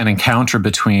of an encounter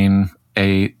between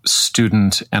a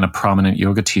student and a prominent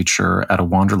yoga teacher at a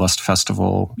Wanderlust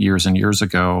festival years and years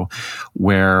ago,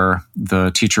 where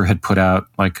the teacher had put out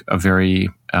like a very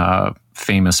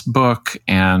famous book,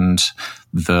 and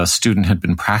the student had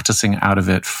been practicing out of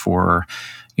it for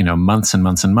months and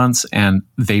months and months. And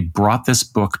they brought this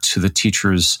book to the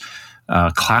teacher's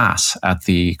class at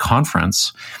the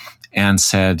conference and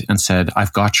said,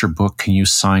 "I've got your book. Can you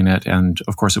sign it?" And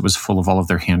of course, it was full of all of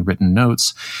their handwritten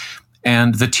notes.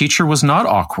 And the teacher was not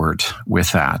awkward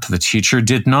with that. The teacher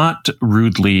did not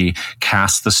rudely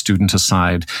cast the student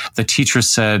aside. The teacher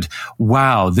said,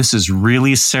 "Wow, this is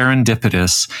really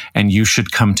serendipitous, and you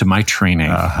should come to my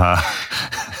training."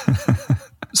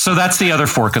 So that's the other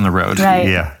fork in the road. Right.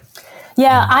 Yeah.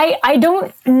 Yeah,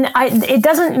 it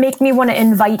doesn't make me want to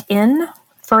invite in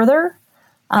further.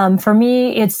 For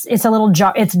me, it's a little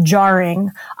it's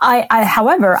jarring.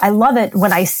 However, I love it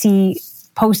when I see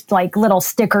post like little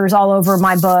stickers all over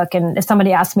my book. And if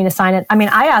somebody asks me to sign it, I mean,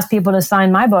 I ask people to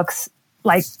sign my books,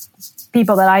 like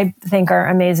people that I think are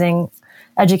amazing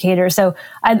educators. So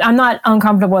I'm not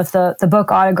uncomfortable with the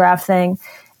book autograph thing.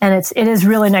 And it is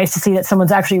really nice to see that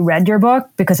someone's actually read your book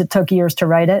because it took years to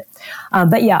write it.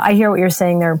 But yeah, I hear what you're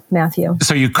saying there, Matthew.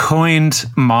 So you coined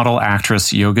model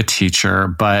actress yoga teacher,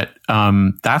 but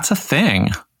that's a thing.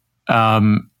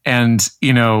 And,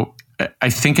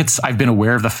 I think I've been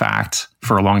aware of the fact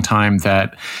for a long time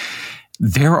that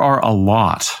there are a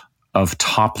lot of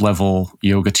top level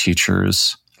yoga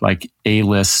teachers, like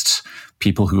A-list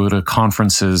people who go to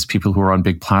conferences, people who are on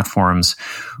big platforms,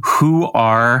 who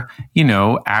are,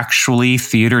 actually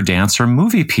theater, dance, or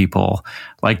movie people,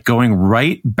 like going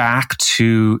right back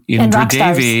to Indra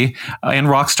Devi and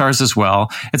rock stars as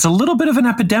well. It's a little bit of an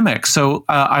epidemic. So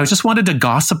I just wanted to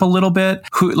gossip a little bit.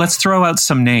 Let's throw out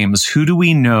some names. Who do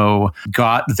we know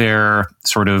got their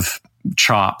sort of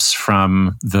chops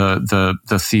from the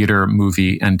theater,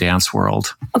 movie, and dance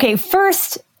world? Okay,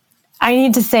 first, I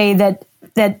need to say that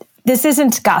this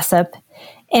isn't gossip,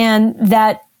 and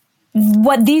that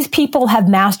what these people have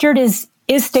mastered is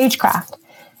stagecraft.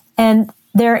 And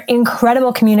they're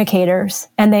incredible communicators,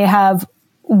 and they have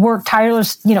worked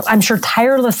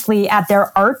tirelessly at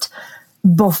their art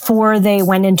before they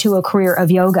went into a career of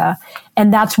yoga.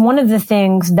 And that's one of the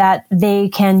things that they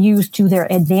can use to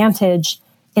their advantage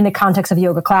in the context of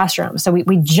yoga classrooms. So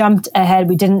we jumped ahead.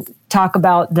 We didn't talk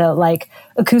about the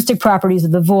acoustic properties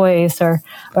of the voice or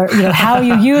how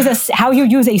you use a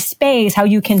space, how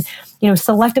you can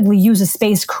selectively use a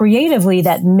space creatively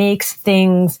that makes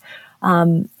things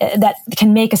that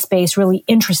can make a space really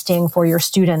interesting for your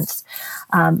students,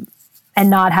 and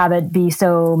not have it be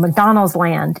so McDonald's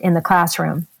land in the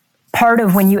classroom. Part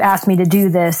of when you asked me to do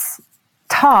this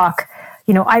talk,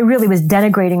 I really was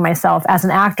denigrating myself as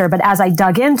an actor, but as I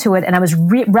dug into it and I was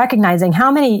recognizing how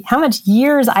much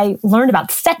years I learned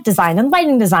about set design and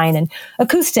lighting design and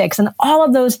acoustics and all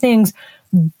of those things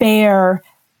they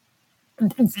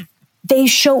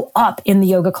show up in the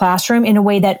yoga classroom in a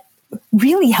way that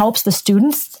really helps the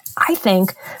students, I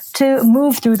think, to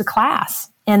move through the class.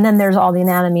 And then there's all the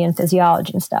anatomy and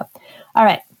physiology and stuff. All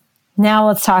right, now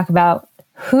let's talk about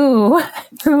who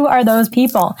are those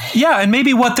people? Yeah, and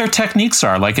maybe what their techniques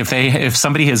are. Like if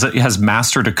somebody has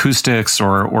mastered acoustics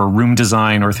or room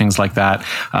design or things like that.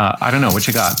 I don't know what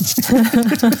you got. Stop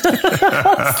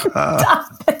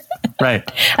it.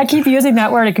 Right. I keep using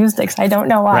that word acoustics. I don't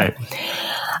know why. Right.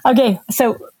 Okay,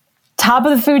 so top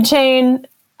of the food chain.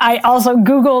 I also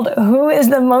Googled who is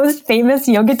the most famous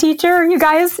yoga teacher, you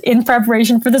guys, in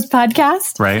preparation for this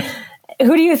podcast. Right.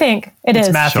 Who do you think it's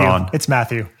is? Matthew. Sean. It's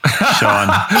Matthew. Sean.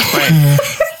 Right.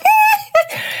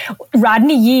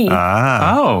 Rodney Yee.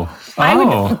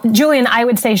 Julian, I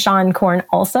would say Sean Korn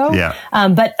also. Yeah.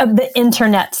 But the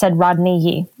internet said Rodney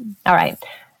Yee. All right.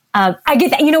 I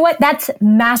get that. You know what? That's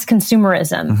mass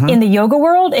consumerism. Mm-hmm. In the yoga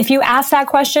world, if you ask that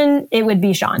question, it would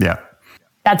be Sean. Yeah.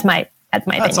 That's my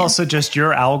opinion. That's also just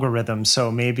your algorithm. So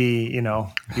maybe, you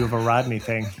have a Rodney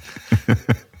thing.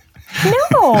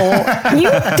 No, you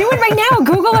do it right now.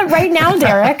 Google it right now,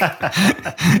 Derek.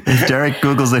 If Derek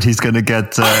Googles it, he's going to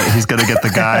get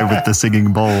the guy with the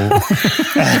singing bowl.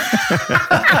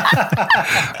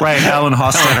 Right, Alan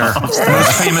Hofstadter,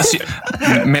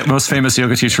 most famous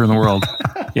yoga teacher in the world.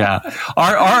 Yeah,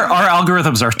 our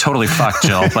algorithms are totally fucked,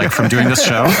 Jill. Like from doing this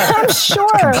show, I'm sure.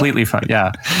 It's completely fucked.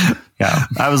 Yeah. Yeah.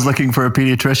 I was looking for a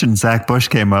pediatrician. Zach Bush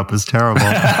came up. It was terrible.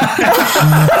 That's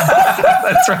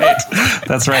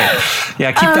right.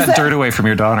 Yeah, keep that dirt away from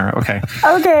your daughter. Okay.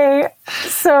 Okay.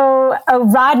 So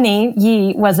Rodney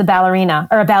Yee was a ballerina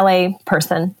or a ballet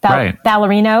person. Ballet person.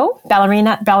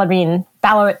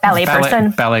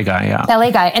 Ballet guy, yeah.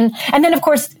 Ballet guy. And then, of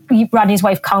course, Rodney's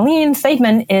wife, Colleen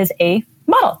Seidman, is a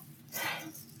model.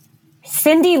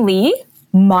 Cindy Lee,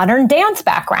 modern dance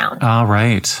background. All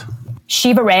right.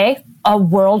 Shiva Ray, a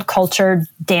world-cultured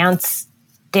dance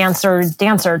person.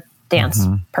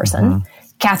 Mm-hmm.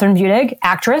 Catherine Budig,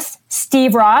 actress.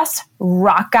 Steve Ross,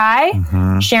 rock guy.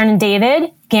 Mm-hmm. Sharon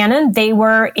David, Gannon, they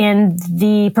were in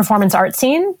the performance art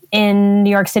scene in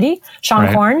New York City.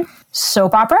 Sean Korn,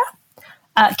 soap opera.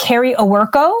 Carrie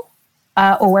Owerko,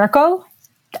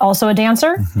 also a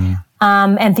dancer,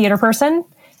 and theater person.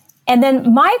 And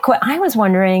then I was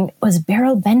wondering, was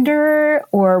Beryl Bender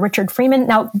or Richard Freeman?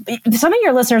 Now, some of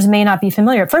your listeners may not be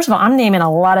familiar. First of all, I'm naming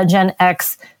a lot of Gen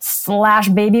X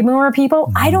 / baby boomer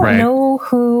people. I don't know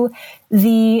who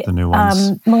the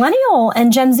millennial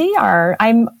and Gen Z are.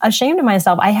 I'm ashamed of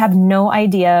myself. I have no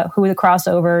idea who the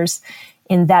crossovers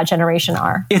in that generation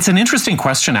are. It's an interesting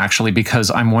question, actually, because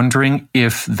I'm wondering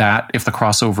if the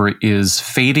crossover is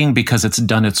fading because it's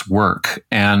done its work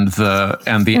and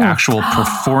the actual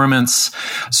performance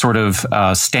sort of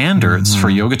standards for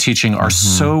yoga teaching are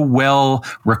so well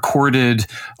recorded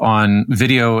on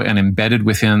video and embedded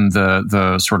within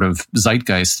the sort of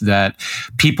zeitgeist that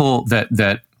people that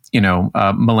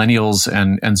millennials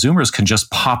and Zoomers can just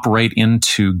pop right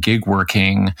into gig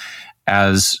working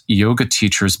as yoga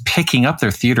teachers, picking up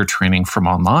their theater training from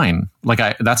online. Like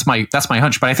that's my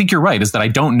hunch. But I think you're right, is that I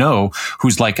don't know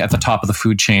who's like at the top of the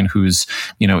food chain, who's,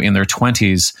 in their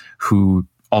 20s, who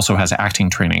also has acting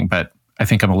training. But I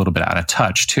think I'm a little bit out of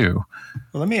touch too.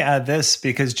 Well, let me add this,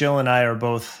 because Jill and I are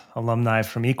both alumni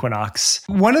from Equinox.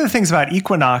 One of the things about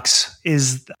Equinox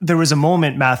is there was a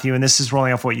moment, Matthew, and this is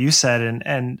rolling off what you said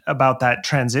and about that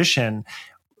transition.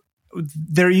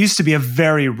 There used to be a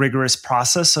very rigorous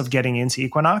process of getting into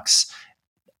Equinox.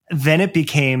 Then it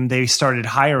became, they started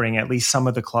hiring at least some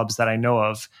of the clubs that I know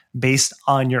of based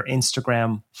on your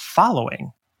Instagram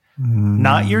following,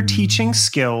 not your teaching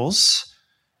skills,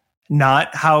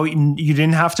 not how you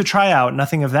didn't have to try out,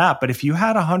 nothing of that. But if you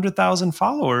had 100,000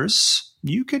 followers,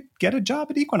 you could get a job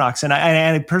at Equinox. And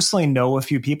I personally know a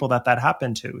few people that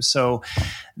happened to. So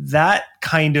that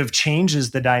kind of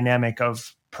changes the dynamic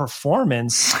of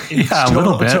performance. A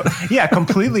little bit.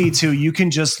 Completely.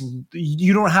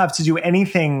 You don't have to do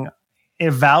anything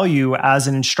of value as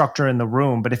an instructor in the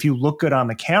room. But if you look good on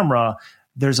the camera,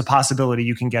 there's a possibility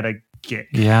you can get a gig.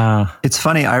 Yeah. It's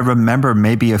funny. I remember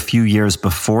maybe a few years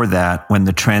before that when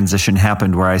the transition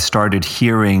happened, where I started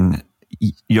hearing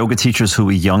yoga teachers who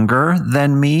were younger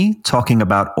than me talking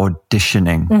about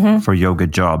auditioning for yoga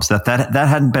jobs. That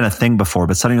hadn't been a thing before,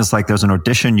 but suddenly it's like there's an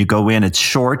audition, you go in, it's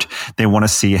short. They want to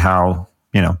see how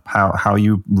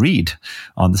you read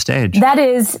on the stage. That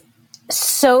is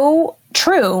so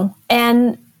true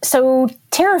and so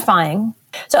terrifying.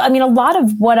 So, I mean, a lot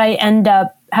of what I end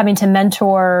up having to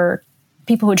mentor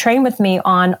people who train with me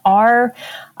on are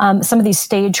some of these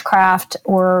stagecraft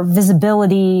or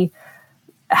visibility,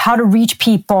 how to reach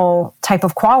people type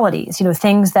of qualities,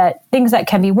 things that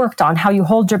can be worked on, how you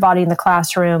hold your body in the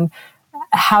classroom,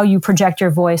 how you project your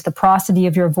voice, the prosody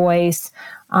of your voice,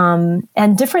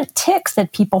 and different tics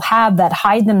that people have that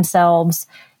hide themselves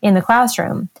in the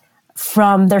classroom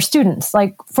from their students.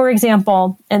 Like, for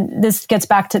example, and this gets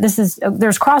back to,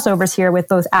 there's crossovers here with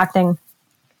both acting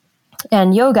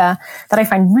and yoga that I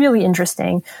find really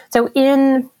interesting. So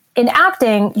in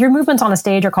acting, your movements on a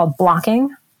stage are called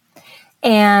blocking.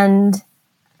 And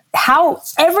how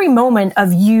every moment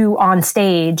of you on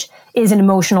stage is an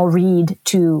emotional read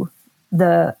to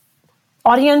the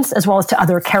audience as well as to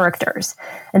other characters.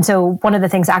 And so one of the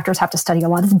things actors have to study a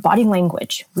lot is body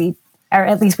language. Or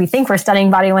at least we think we're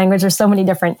studying body language. There's so many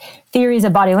different theories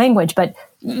of body language, but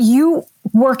you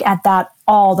work at that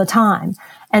all the time.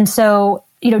 And so,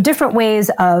 different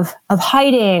ways of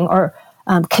hiding or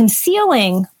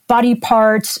concealing body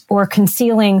parts or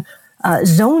concealing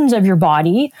zones of your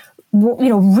body,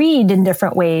 read in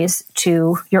different ways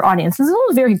to your audience. This is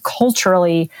all very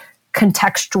culturally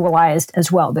contextualized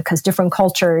as well, because different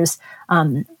cultures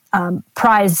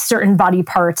prize certain body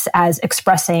parts as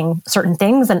expressing certain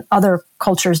things, and other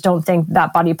cultures don't think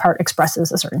that body part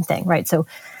expresses a certain thing, right? So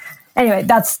anyway,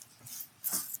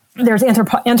 there's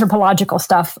anthropological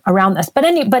stuff around this. But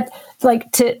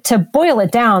like to boil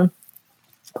it down,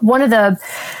 one of the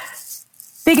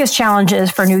biggest challenges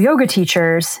for new yoga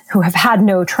teachers who have had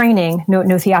no training,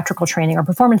 no theatrical training or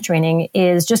performance training,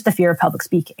 is just the fear of public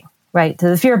speaking, right? So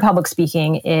the fear of public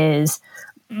speaking is,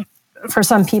 for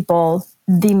some people,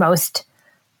 the most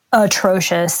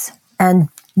atrocious and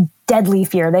deadly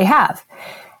fear they have.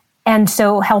 And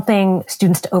so helping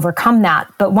students to overcome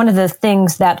that. But one of the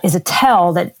things that is a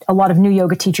tell that a lot of new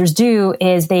yoga teachers do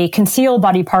is they conceal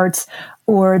body parts,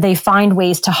 or they find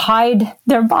ways to hide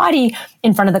their body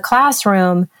in front of the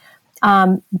classroom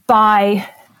by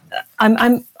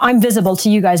I'm visible to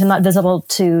you guys. I'm not visible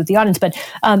to the audience, but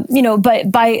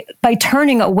by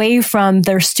turning away from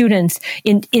their students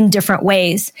in different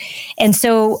ways. And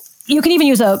so you can even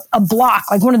use a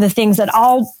block. Like, one of the things that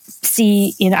I'll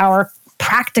see in our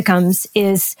practicums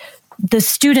is the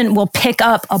student will pick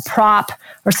up a prop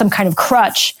or some kind of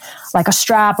crutch, like a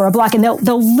strap or a block, and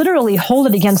they'll literally hold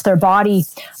it against their body,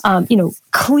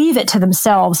 cleave it to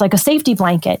themselves like a safety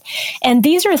blanket. And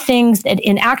these are things that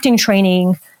in acting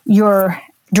training, your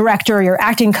director, your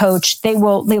acting coach, they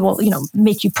will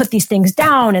make you put these things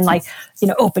down and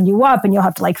open you up, and you'll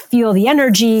have to feel the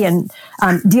energy and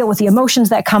deal with the emotions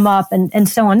that come up and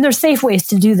so on. There's safe ways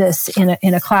to do this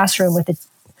in a classroom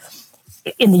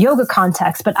in the yoga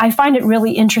context, but I find it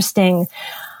really interesting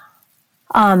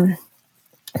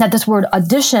that this word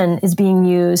audition is being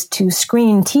used to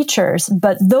screen teachers,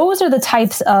 but those are the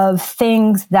types of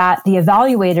things that the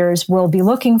evaluators will be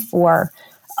looking for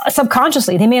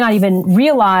subconsciously. They may not even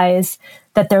realize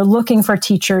that they're looking for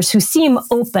teachers who seem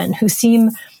open, who seem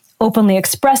openly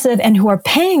expressive, and who are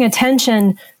paying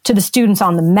attention to the students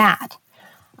on the mat.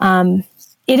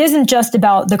 It isn't just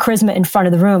about the charisma in front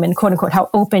of the room and quote unquote how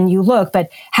open you look, but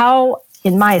how,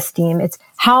 in my esteem, it's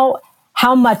how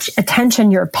much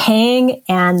attention you're paying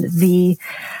and the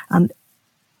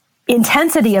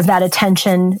intensity of that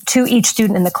attention to each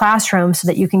student in the classroom, so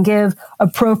that you can give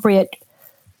appropriate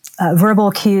verbal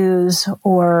cues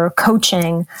or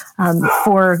coaching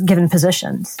for given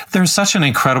positions. There's such an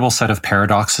incredible set of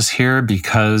paradoxes here,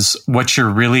 because what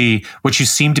you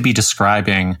seem to be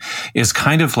describing is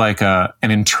kind of like an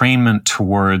entrainment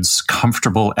towards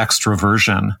comfortable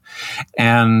extroversion.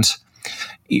 And,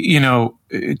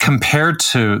 compared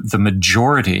to the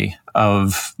majority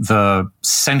of the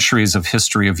centuries of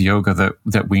history of yoga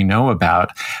that we know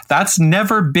about, that's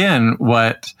never been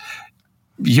what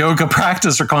yoga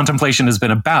practice or contemplation has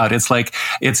been about. It's like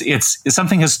it's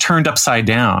something has turned upside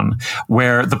down,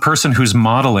 where the person who's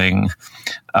modeling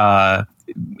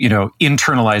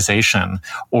internalization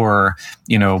or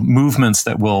movements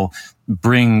that will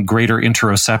bring greater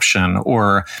interoception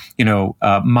or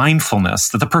mindfulness,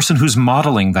 that the person who's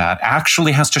modeling that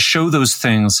actually has to show those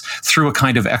things through a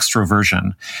kind of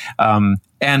extroversion.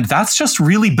 And that's just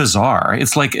really bizarre.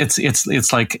 It's like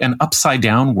it's like an upside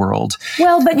down world.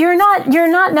 Well, but you're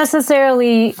not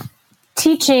necessarily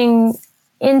teaching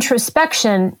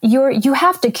introspection. You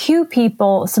have to cue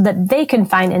people so that they can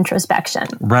find introspection.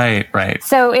 Right.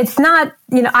 So it's not,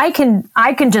 I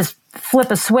can just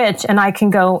flip a switch and I can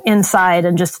go inside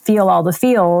and just feel all the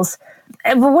feels.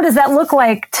 But what does that look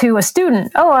like to a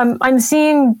student? Oh, I'm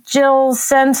seeing Jill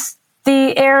sense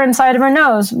the air inside of her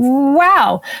nose.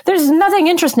 Wow. There's nothing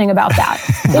interesting about that.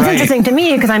 It's Right. interesting to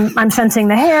me because I'm sensing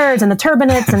the hairs and the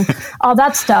turbinates and all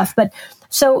that stuff. But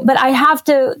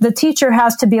the teacher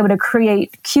has to be able to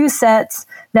create cue sets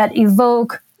that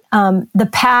evoke the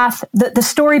path, the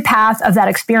story path of that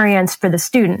experience for the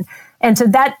student. And so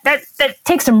that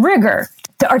takes some rigor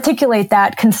to articulate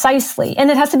that concisely.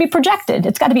 And it has to be projected.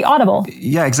 It's got to be audible.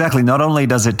 Yeah, exactly. Not only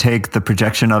does it take the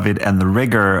projection of it and the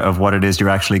rigor of what it is you're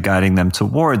actually guiding them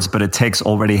towards, but it takes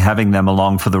already having them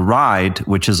along for the ride,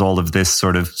 which is all of this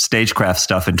sort of stagecraft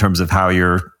stuff in terms of how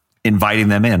you're inviting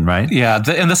them in, right? Yeah,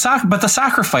 but the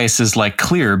sacrifice is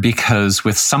clear, because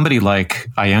with somebody like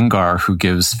Iyengar, who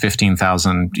gives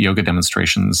 15,000 yoga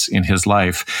demonstrations in his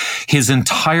life, his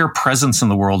entire presence in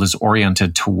the world is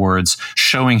oriented towards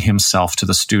showing himself to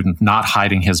the student, not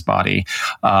hiding his body,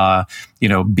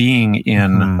 being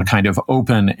in a kind of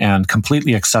open and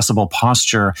completely accessible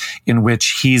posture in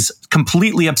which he's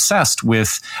completely obsessed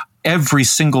with every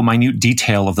single minute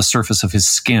detail of the surface of his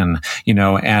skin,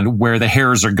 and where the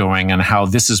hairs are going and how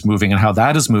this is moving and how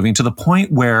that is moving, to the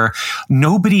point where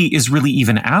nobody is really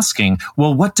even asking,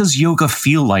 well, what does yoga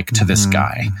feel like to this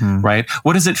guy, right?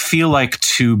 What does it feel like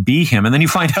to be him? And then you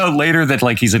find out later that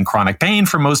like he's in chronic pain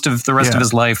for most of the rest of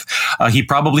his life. He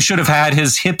probably should have had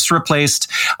his hips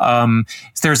replaced.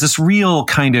 There's this real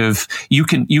kind of, you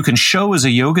can show as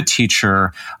a yoga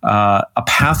teacher a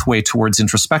pathway towards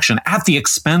introspection at the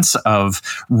expense of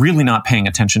really not paying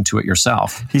attention to it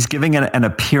yourself. He's giving an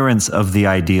appearance of the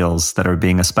ideals that are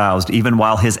being espoused, even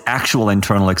while his actual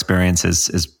internal experience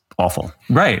is awful.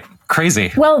 Right.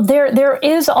 Crazy. Well, there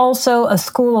is also a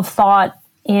school of thought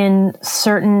in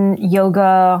certain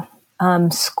yoga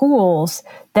schools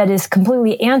that is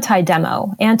completely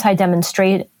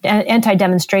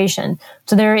anti-demonstration.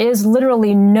 So there is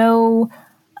literally no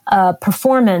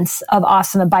performance of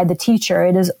asana by the teacher.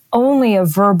 It is only a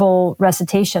verbal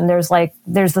recitation. There's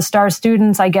the star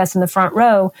students, I guess, in the front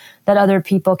row that other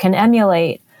people can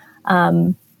emulate.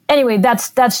 Anyway,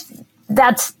 that's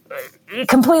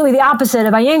completely the opposite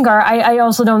of Iyengar. I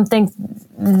also don't think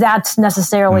that's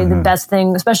necessarily the best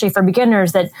thing, especially for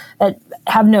beginners that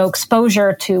have no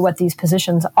exposure to what these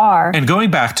positions are. And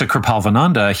going back to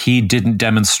Kripalvananda, he didn't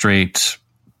demonstrate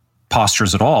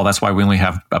postures at all. That's why we only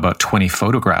have about 20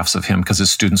 photographs of him, because his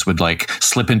students would like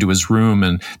slip into his room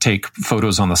and take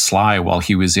photos on the sly while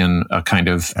he was in a kind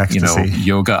of ecstasy.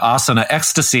 Yoga asana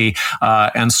ecstasy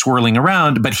and swirling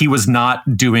around. But he was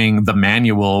not doing the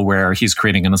manual where he's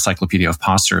creating an encyclopedia of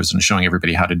postures and showing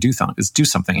everybody how to do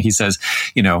something. He says,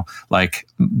 like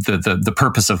the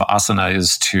purpose of asana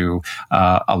is to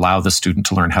allow the student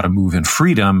to learn how to move in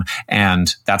freedom,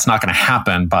 and that's not going to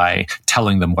happen by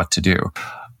telling them what to do.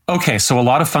 Okay, so a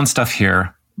lot of fun stuff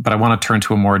here, but I want to turn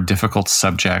to a more difficult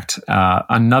subject.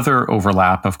 Another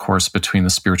overlap, of course, between the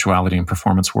spirituality and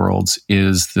performance worlds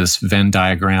is this Venn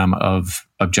diagram of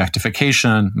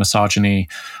objectification, misogyny,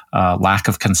 lack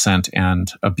of consent,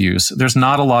 and abuse. There's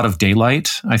not a lot of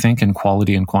daylight, I think, in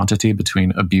quality and quantity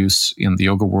between abuse in the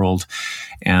yoga world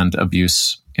and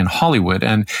abuse in Hollywood.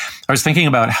 And I was thinking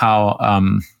about how,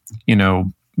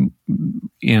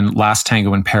 in Last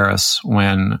Tango in Paris,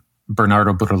 when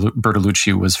Bernardo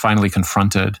Bertolucci was finally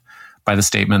confronted by the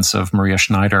statements of Maria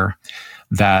Schneider,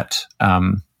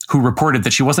 who reported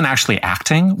that she wasn't actually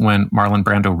acting when Marlon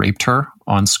Brando raped her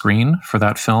on screen for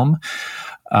that film.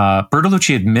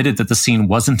 Bertolucci admitted that the scene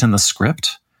wasn't in the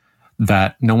script,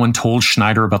 that no one told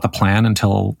Schneider about the plan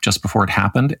until just before it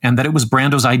happened, and that it was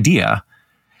Brando's idea.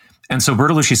 And so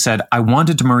Bertolucci said, "I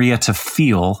wanted Maria to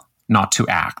feel, not to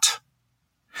act."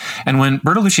 And when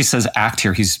Bertolucci says act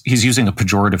here, he's using a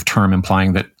pejorative term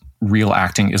implying that real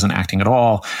acting isn't acting at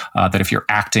all, that if you're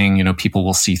acting, people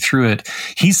will see through it.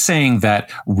 He's saying that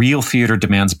real theater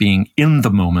demands being in the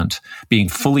moment, being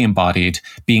fully embodied,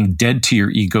 being dead to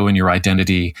your ego and your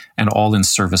identity, and all in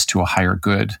service to a higher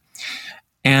good.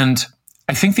 And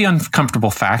I think the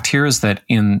uncomfortable fact here is that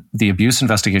in the abuse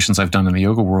investigations I've done in the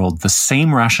yoga world, the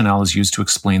same rationale is used to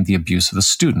explain the abuse of the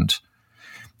student.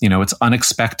 It's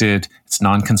unexpected, it's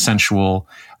non-consensual,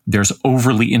 there's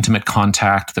overly intimate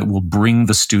contact that will bring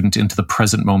the student into the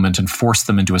present moment and force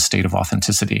them into a state of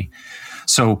authenticity.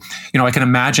 So, I can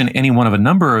imagine any one of a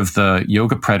number of the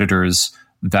yoga predators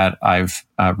that I've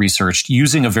researched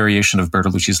using a variation of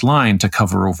Bertolucci's line to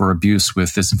cover over abuse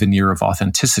with this veneer of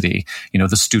authenticity.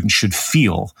 The student should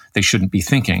feel, they shouldn't be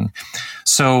thinking.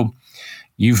 So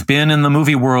you've been in the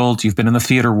movie world, you've been in the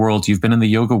theater world, you've been in the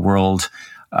yoga world.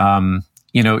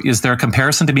 Is there a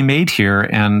comparison to be made here?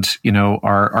 And,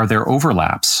 are there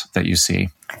overlaps that you see?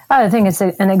 I think it's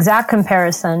an exact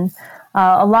comparison.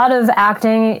 A lot of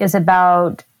acting is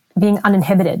about being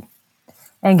uninhibited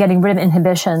and getting rid of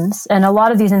inhibitions. And a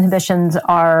lot of these inhibitions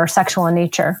are sexual in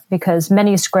nature, because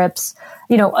many scripts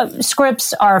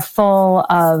are full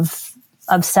of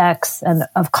sex and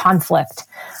of conflict,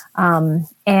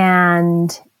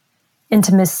 and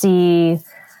intimacy,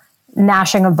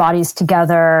 gnashing of bodies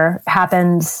together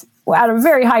happens at a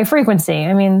very high frequency.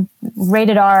 I mean,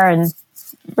 rated R is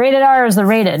the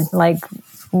rated. Like,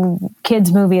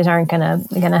 kids' movies aren't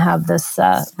gonna have this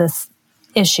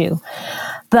issue.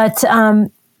 But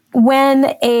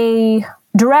when a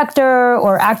director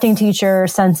or acting teacher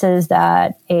senses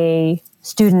that a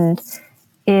student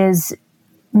is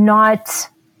not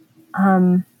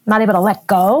able to let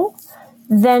go,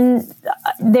 then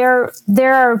there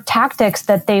are tactics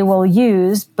that they will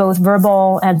use, both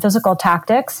verbal and physical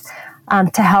tactics,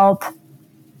 to help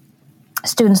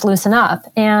students loosen up.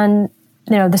 And,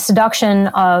 the seduction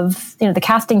of, the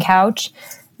casting couch,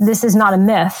 this is not a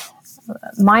myth.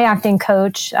 my acting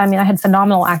coach, I had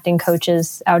phenomenal acting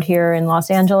coaches out here in Los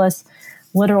Angeles.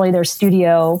 Literally, their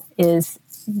studio is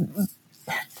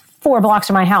 4 blocks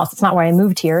from my house. It's not where I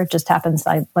moved here. It just happens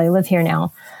I live here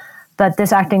now. But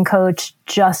this acting coach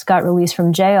just got released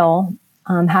from jail,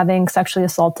 having sexually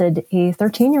assaulted a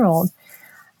 13-year-old.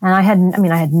 And I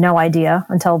had no idea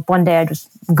until one day I just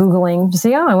Googling to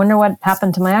see, I wonder what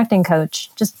happened to my acting coach,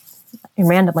 just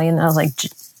randomly. And I was like,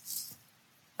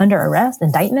 under arrest,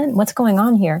 indictment? What's going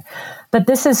on here? But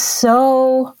this is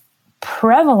so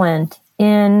prevalent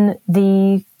in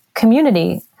the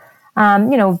community.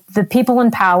 The people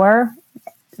in power,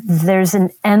 there's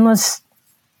an endless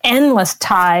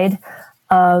tide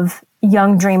of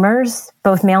young dreamers,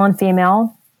 both male and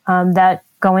female, that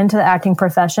go into the acting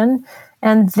profession.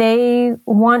 And they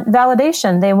want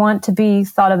validation. They want to be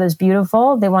thought of as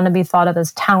beautiful. They want to be thought of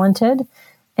as talented.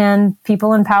 And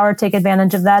people in power take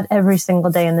advantage of that every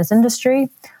single day in this industry.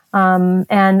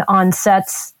 And on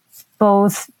sets,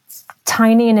 both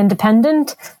tiny and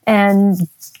independent and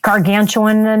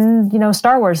gargantuan and,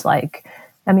 Star Wars-like.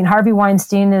 Harvey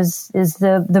Weinstein is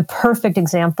the perfect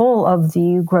example of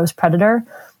the gross predator.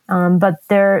 But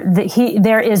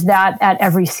there is that at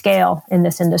every scale in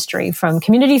this industry, from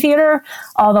community theater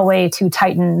all the way to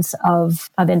titans of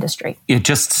industry. It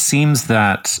just seems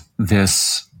that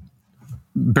this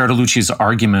Bertolucci's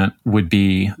argument would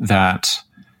be that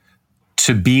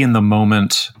to be in the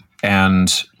moment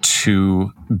and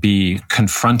to be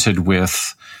confronted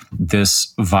with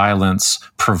this violence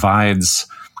provides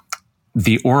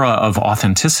the aura of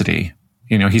authenticity.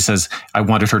 He says, I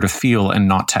wanted her to feel and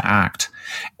not to act.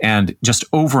 And just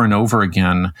over and over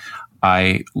again,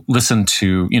 I listen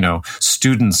to,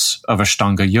 students of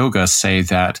Ashtanga yoga say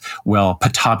that, well,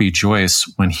 Pattabhi Jois,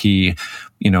 when he,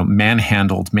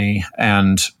 manhandled me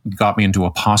and got me into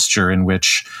a posture in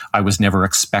which I was never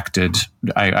expected,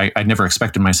 I never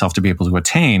expected myself to be able to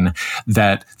attain,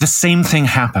 that the same thing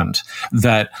happened,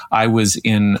 that I was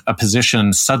in a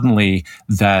position suddenly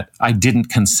that I didn't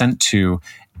consent to,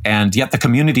 and yet the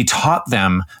community taught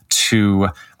them to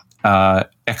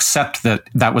accept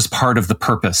that was part of the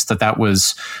purpose, that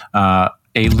was a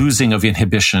losing of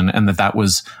inhibition, and that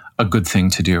was a good thing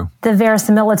to do. The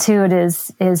verisimilitude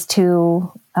is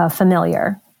too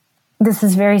familiar. This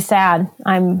is very sad.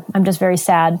 I'm just very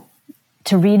sad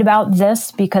to read about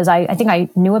this, because I think I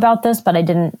knew about this, but I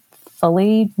didn't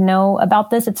fully know about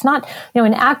this. It's not,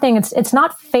 in acting, it's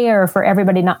not fair for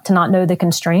everybody not to know the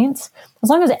constraints. As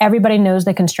long as everybody knows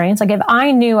the constraints, like if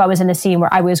I knew I was in a scene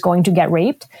where I was going to get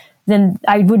raped, then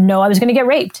I would know I was going to get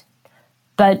raped.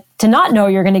 But to not know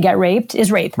you're going to get raped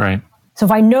is rape. Right. So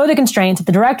if I know the constraints, if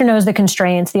the director knows the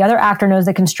constraints, the other actor knows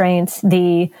the constraints,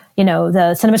 the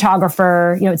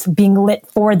cinematographer, it's being lit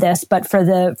for this, but for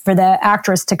the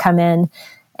actress to come in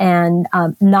and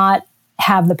not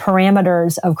have the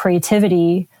parameters of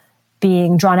creativity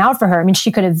being drawn out for her.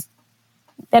 She could have,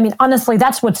 honestly,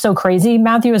 that's what's so crazy,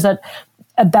 Matthew, is that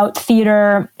about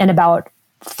theater and about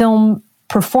film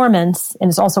performance, and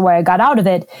it's also why I got out of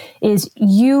it, is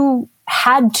you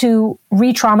had to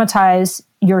re-traumatize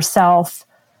yourself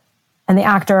and the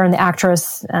actor and the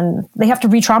actress, and they have to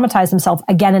re-traumatize themselves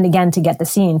again and again to get the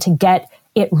scene, to get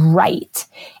it right.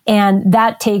 And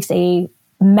that takes a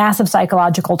massive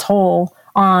psychological toll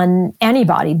on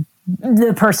anybody,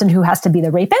 the person who has to be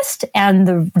the rapist and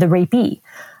the rapee.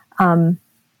 And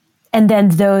then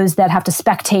those that have to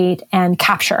spectate and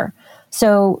capture.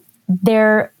 So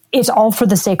it's all for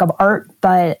the sake of art,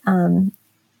 but one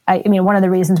of the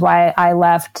reasons why I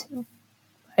left,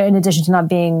 in addition to not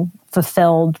being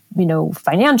fulfilled,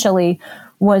 financially,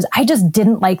 was I just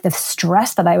didn't like the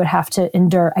stress that I would have to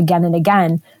endure again and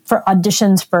again for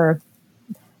auditions. For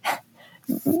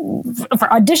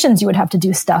auditions, you would have to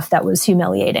do stuff that was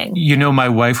humiliating. My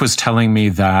wife was telling me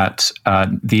that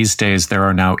these days there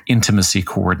are now intimacy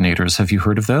coordinators. Have you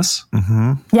heard of this?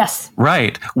 Mm-hmm. Yes.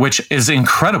 Right, which is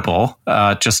incredible,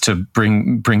 just to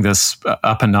bring this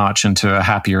up a notch into a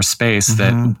happier space,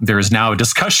 that there is now a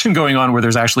discussion going on where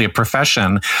there's actually a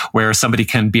profession where somebody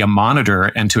can be a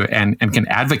monitor and can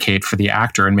advocate for the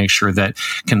actor and make sure that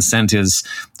consent is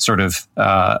sort of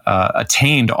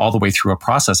attained all the way through a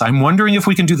process. I'm wondering if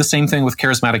we can do the same thing with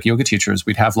charismatic yoga teachers.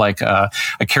 We'd have like a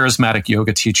charismatic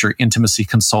yoga teacher intimacy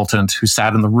consultant who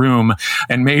sat in the room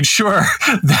and made sure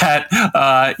that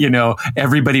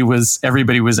everybody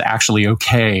was actually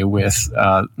okay with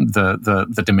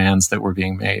the demands that were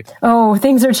being made. Oh,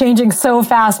 things are changing so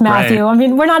fast, Matthew. Right.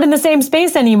 We're not in the same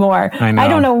space anymore. I know. I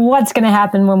don't know what's going to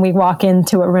happen when we walk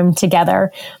into a room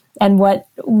together, and what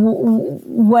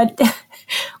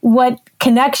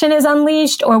connection is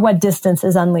unleashed or what distance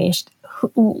is unleashed.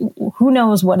 who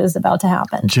knows what is about to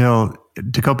happen. Jill,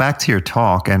 to go back to your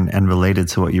talk and related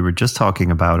to what you were just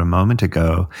talking about a moment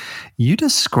ago, you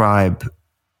describe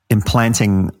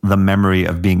implanting the memory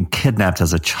of being kidnapped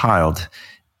as a child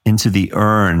into the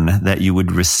urn that you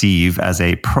would receive as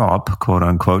a prop, quote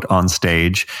unquote, on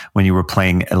stage when you were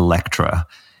playing Elektra.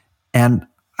 And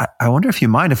I wonder if you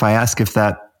mind if I ask if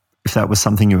that was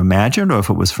something you imagined or if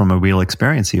it was from a real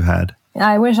experience you had.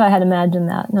 I wish I had imagined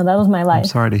that. No, that was my life. I'm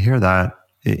sorry to hear that.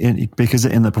 Because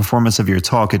in the performance of your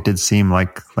talk, it did seem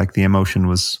like the emotion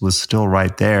was still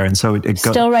right there. And so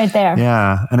still right there.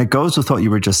 Yeah. And it goes with what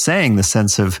you were just saying, the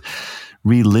sense of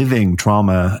reliving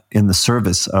trauma in the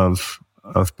service of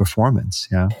performance.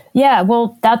 Yeah. Yeah.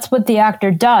 Well, that's what the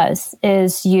actor does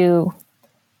is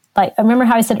I remember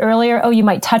how I said earlier, you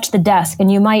might touch the desk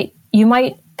and you might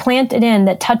plant it in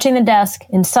that touching the desk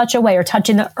in such a way or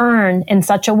touching the urn in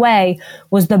such a way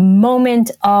was the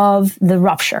moment of the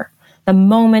rupture. The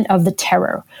moment of the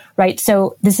terror, right?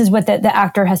 So this is what the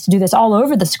actor has to do this all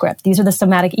over the script. These are the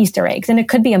somatic Easter eggs. And it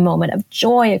could be a moment of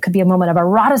joy. It could be a moment of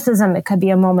eroticism. It could be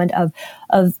a moment of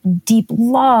deep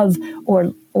love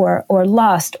or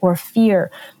lust or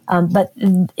fear. But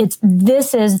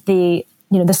this is the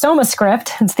soma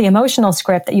script. It's the emotional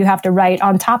script that you have to write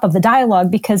on top of the dialogue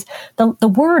because the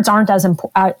words aren't as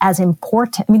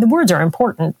important. I mean, the words are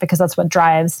important because that's what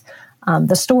drives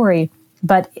the story.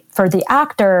 But for the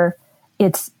actor,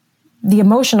 it's the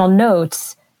emotional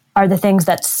notes are the things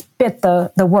that spit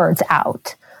the words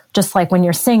out. Just like when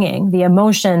you're singing, the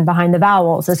emotion behind the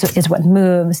vowels is what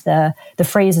moves the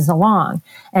phrases along.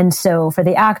 And so for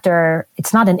the actor,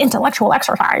 it's not an intellectual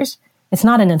exercise. It's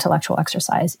not an intellectual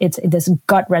exercise. It's this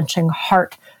gut-wrenching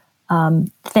heart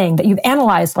thing that you've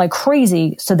analyzed like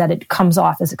crazy so that it comes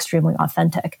off as extremely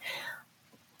authentic.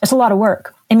 It's a lot of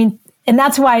work. I mean, and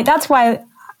that's why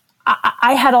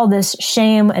I had all this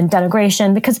shame and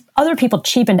denigration because other people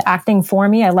cheapened acting for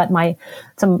me. I let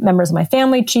some members of my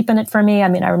family cheapen it for me. I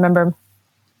mean, I remember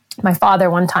my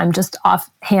father one time, just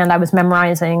offhand, I was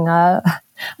memorizing a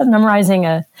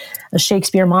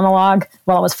Shakespeare monologue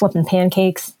while I was flipping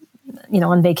pancakes,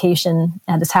 on vacation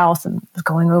at his house and was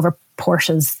going over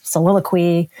Portia's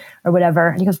soliloquy or whatever.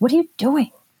 And he goes, "What are you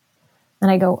doing?" And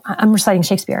I go, "I'm reciting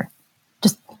Shakespeare."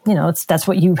 That's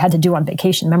what you had to do on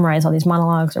vacation, memorize all these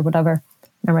monologues or whatever,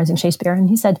 memorizing Shakespeare. And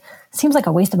he said, "Seems like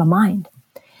a waste of a mind."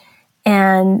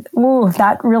 And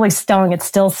that really stung. It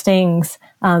still stings.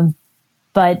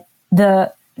 But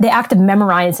the act of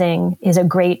memorizing is a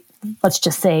great, let's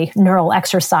just say, neural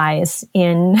exercise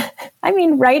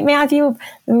right, Matthew?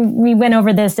 We went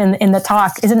over this in the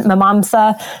talk. Isn't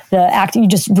Mimamsa, the act you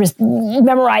just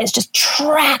memorize just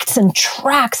tracts and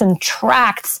tracts and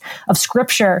tracts of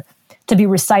scripture to be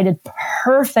recited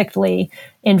perfectly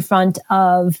in front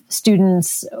of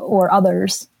students or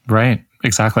others. Right.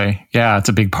 Exactly. Yeah. It's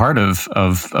a big part of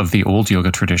the old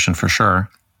yoga tradition for sure.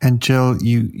 And Jill,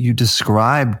 you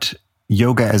described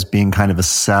yoga as being kind of a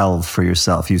salve for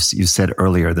yourself. You said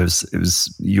earlier, it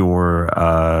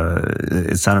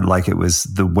sounded like it was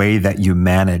the way that you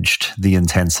managed the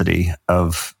intensity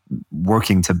of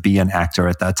working to be an actor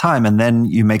at that time. And then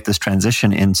you make this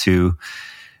transition into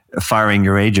firing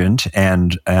your agent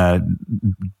and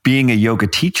being a yoga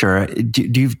teacher. Do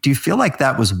you feel like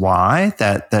that was why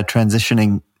that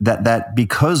transitioning, that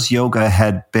because yoga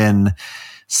had been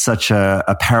such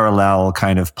a parallel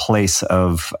kind of place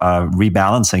of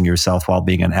rebalancing yourself while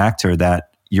being an actor,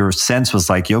 that your sense was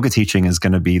like yoga teaching is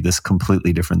going to be this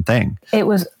completely different thing? It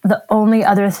was the only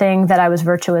other thing that I was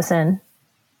virtuous in.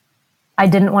 I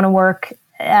didn't want to work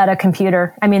at a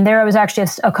computer. I mean, there was actually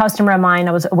a customer of mine.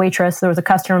 I was a waitress. There was a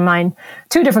customer of mine,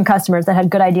 two different customers that had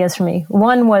good ideas for me.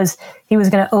 One was he was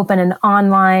going to open an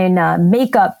online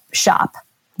makeup shop.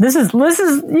 This is,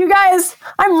 you guys,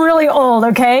 I'm really old,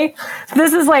 okay?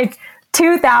 This is like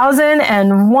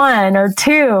 2001 or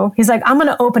 2. He's like, "I'm going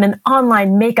to open an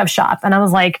online makeup shop." And I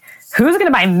was like, who's going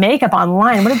to buy makeup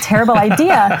online? What a terrible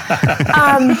idea.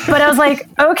 But I was like,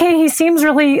 okay, he seems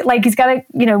really like he's got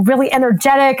really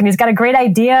energetic and he's got a great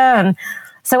idea. And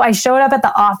so I showed up at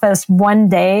the office one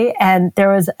day and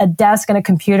there was a desk and a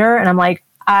computer. And I'm like,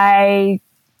 I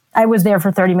was there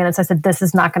for 30 minutes. I said, this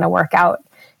is not going to work out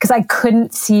because I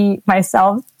couldn't see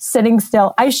myself sitting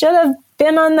still. I should have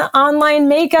been on the online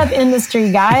makeup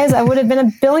industry, guys. I would have been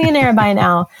a billionaire by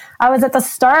now. I was at the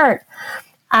start.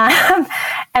 And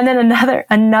then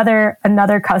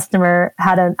another customer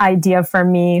had an idea for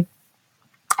me.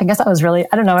 I guess I was really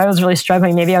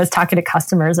struggling. Maybe I was talking to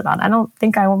customers about, I don't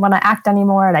think I want to act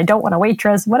anymore and I don't want to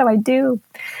waitress. What do I do?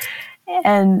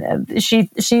 And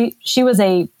she was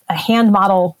a hand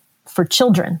model for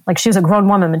children. Like she was a grown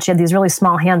woman and she had these really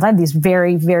small hands. I have these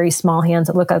very, very small hands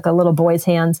that look like a little boy's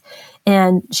hands.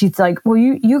 And she's like, well,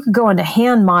 you could go into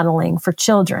hand modeling for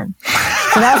children.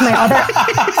 So that was my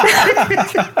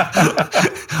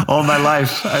other... All my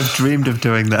life, I've dreamed of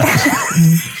doing that.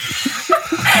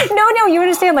 No, you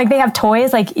understand. Like they have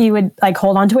toys, like you would like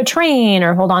hold onto a train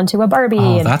or hold onto a Barbie.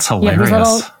 Oh, and that's hilarious. You have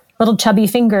these little chubby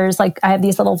fingers. Like I have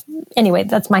these little, anyway,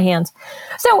 that's my hands.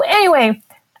 So anyway,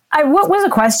 what was the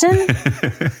question?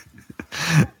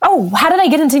 Oh, how did I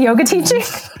get into yoga teaching?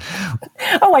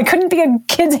 Oh, I couldn't be a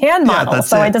kid's hand model.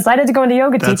 So I decided to go into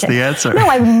yoga teaching. That's the answer. No,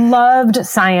 I loved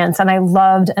science and I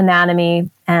loved anatomy.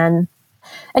 And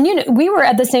we were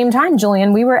at the same time,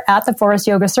 Julian, we were at the Forest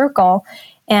Yoga Circle.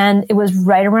 And it was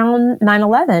right around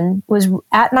 9/11. It was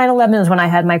at 9/11 was when I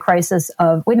had my crisis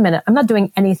of, wait a minute, I'm not doing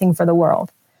anything for the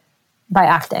world by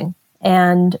acting.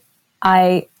 And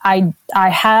I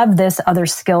have this other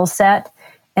skill set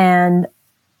and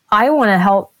I want to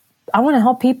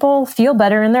help people feel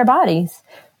better in their bodies.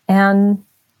 And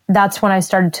that's when I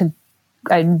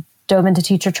dove into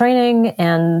teacher training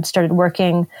and started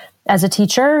working as a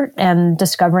teacher and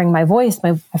discovering my voice.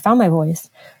 I found my voice.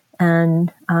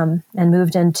 And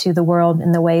moved into the world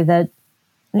in the way that,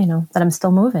 that I'm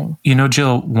still moving.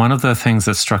 Jill, one of the things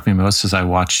that struck me most as I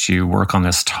watched you work on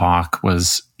this talk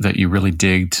was that you really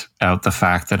digged out the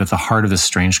fact that at the heart of this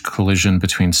strange collision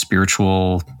between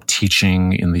spiritual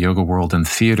teaching in the yoga world and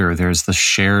theater, there's the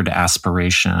shared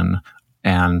aspiration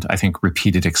and I think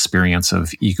repeated experience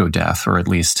of ego death, or at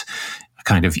least a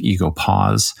kind of ego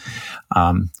pause.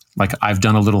 Like I've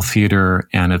done a little theater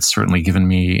and it's certainly given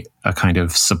me a kind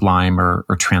of sublime or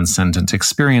transcendent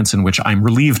experience in which I'm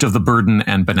relieved of the burden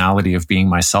and banality of being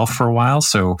myself for a while.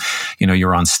 So,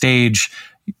 you're on stage,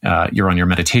 you're on your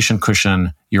meditation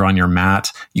cushion, you're on your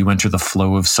mat, you enter the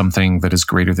flow of something that is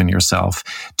greater than yourself.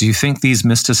 Do you think these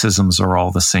mysticisms are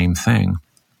all the same thing?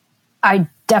 I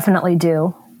definitely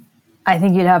do. I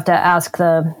think you'd have to ask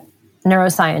the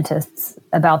neuroscientists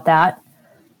about that,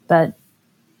 but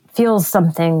it feels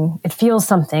something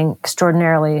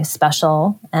extraordinarily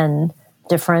special and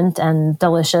different and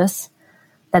delicious.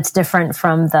 That's different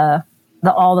from the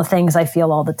all the things I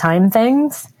feel all the time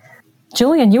things.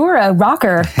 Julian, you were a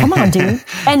rocker. Come on, dude.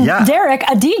 And yeah. Derek,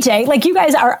 a DJ. Like you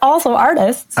guys are also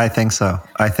artists. I think so.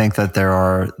 I think that there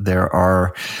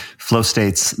are flow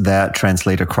states that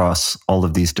translate across all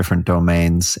of these different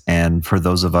domains. And for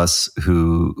those of us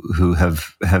who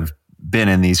have been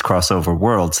in these crossover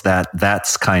worlds,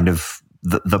 that's kind of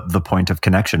the point of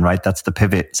connection, right? That's the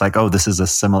pivot. It's like, oh, this is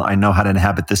I know how to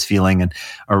inhabit this feeling and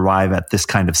arrive at this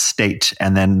kind of state,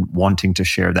 and then wanting to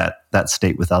share that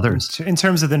state with others. In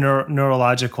terms of the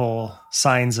neurological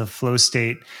signs of flow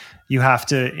state, you have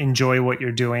to enjoy what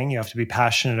you're doing. You have to be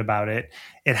passionate about it.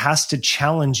 It has to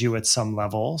challenge you at some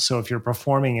level. So if you're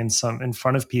performing in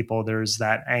front of people, there's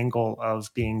that angle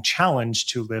of being challenged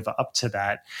to live up to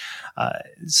that.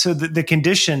 So the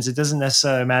conditions, it doesn't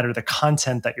necessarily matter the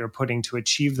content that you're putting to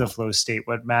achieve the flow state.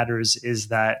 What matters is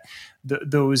that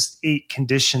those 8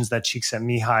 conditions that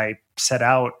Csikszentmihalyi set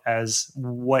out as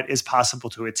what is possible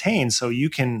to attain. So you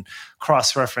can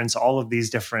cross-reference all of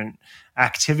these different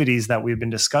activities that we've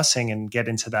been discussing and get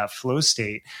into that flow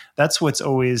state. That's what's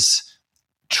always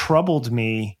troubled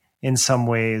me in some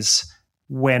ways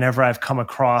whenever I've come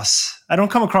across, I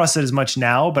don't come across it as much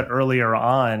now, but earlier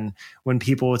on when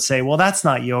people would say, well, that's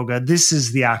not yoga, this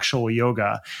is the actual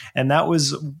yoga. And that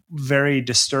was very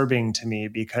disturbing to me,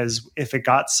 because if it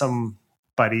got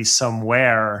somebody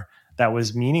somewhere that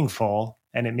was meaningful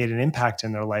and it made an impact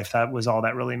in their life, that was all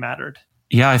that really mattered.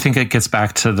 Yeah, I think it gets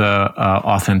back to the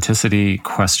authenticity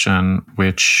question,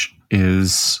 which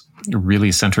is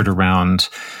really centered around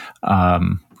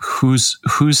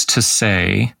who's to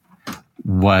say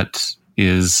what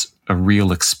is a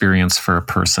real experience for a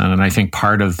person. And I think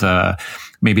part of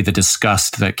maybe the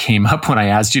disgust that came up when I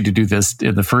asked you to do this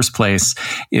in the first place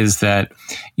is that,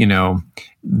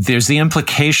 there's the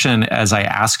implication as I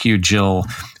ask you, Jill,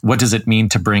 what does it mean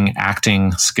to bring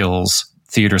acting skills,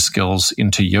 theater skills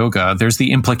into yoga? There's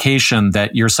the implication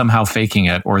that you're somehow faking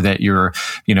it, or that you're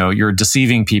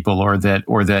deceiving people, or that,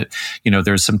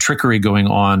 there's some trickery going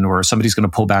on, or somebody's going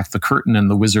to pull back the curtain and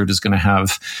the wizard is going to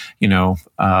have,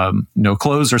 no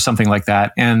clothes or something like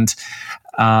that. And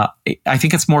I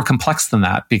think it's more complex than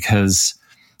that, because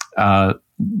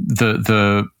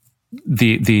the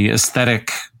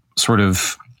aesthetic sort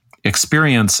of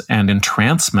experience and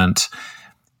entrancement,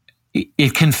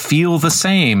 it can feel the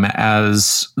same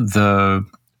as the,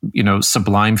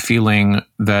 sublime feeling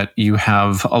that you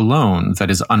have alone,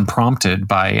 that is unprompted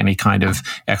by any kind of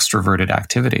extroverted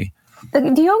activity. The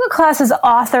yoga class's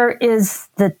author is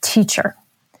the teacher.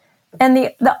 And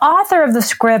the author of the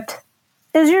script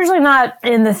is usually not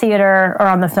in the theater or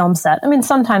on the film set. I mean,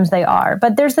 sometimes they are,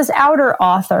 but there's this outer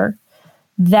author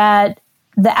that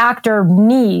the actor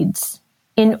needs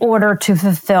in order to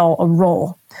fulfill a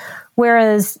role.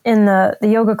 Whereas in the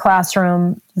yoga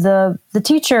classroom, the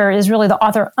teacher is really the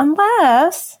author,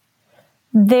 unless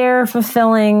they're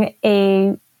fulfilling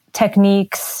a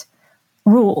technique's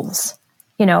rules.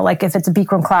 You know, like if it's a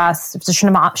Bikram class, if it's a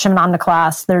Shivananda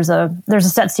class, there's a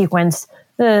set sequence.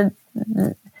 In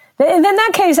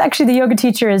that case, actually, the yoga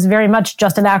teacher is very much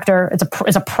just an actor.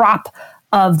 It's a prop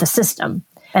of the system,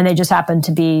 and they just happen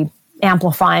to be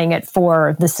amplifying it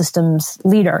for the system's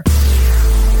leader.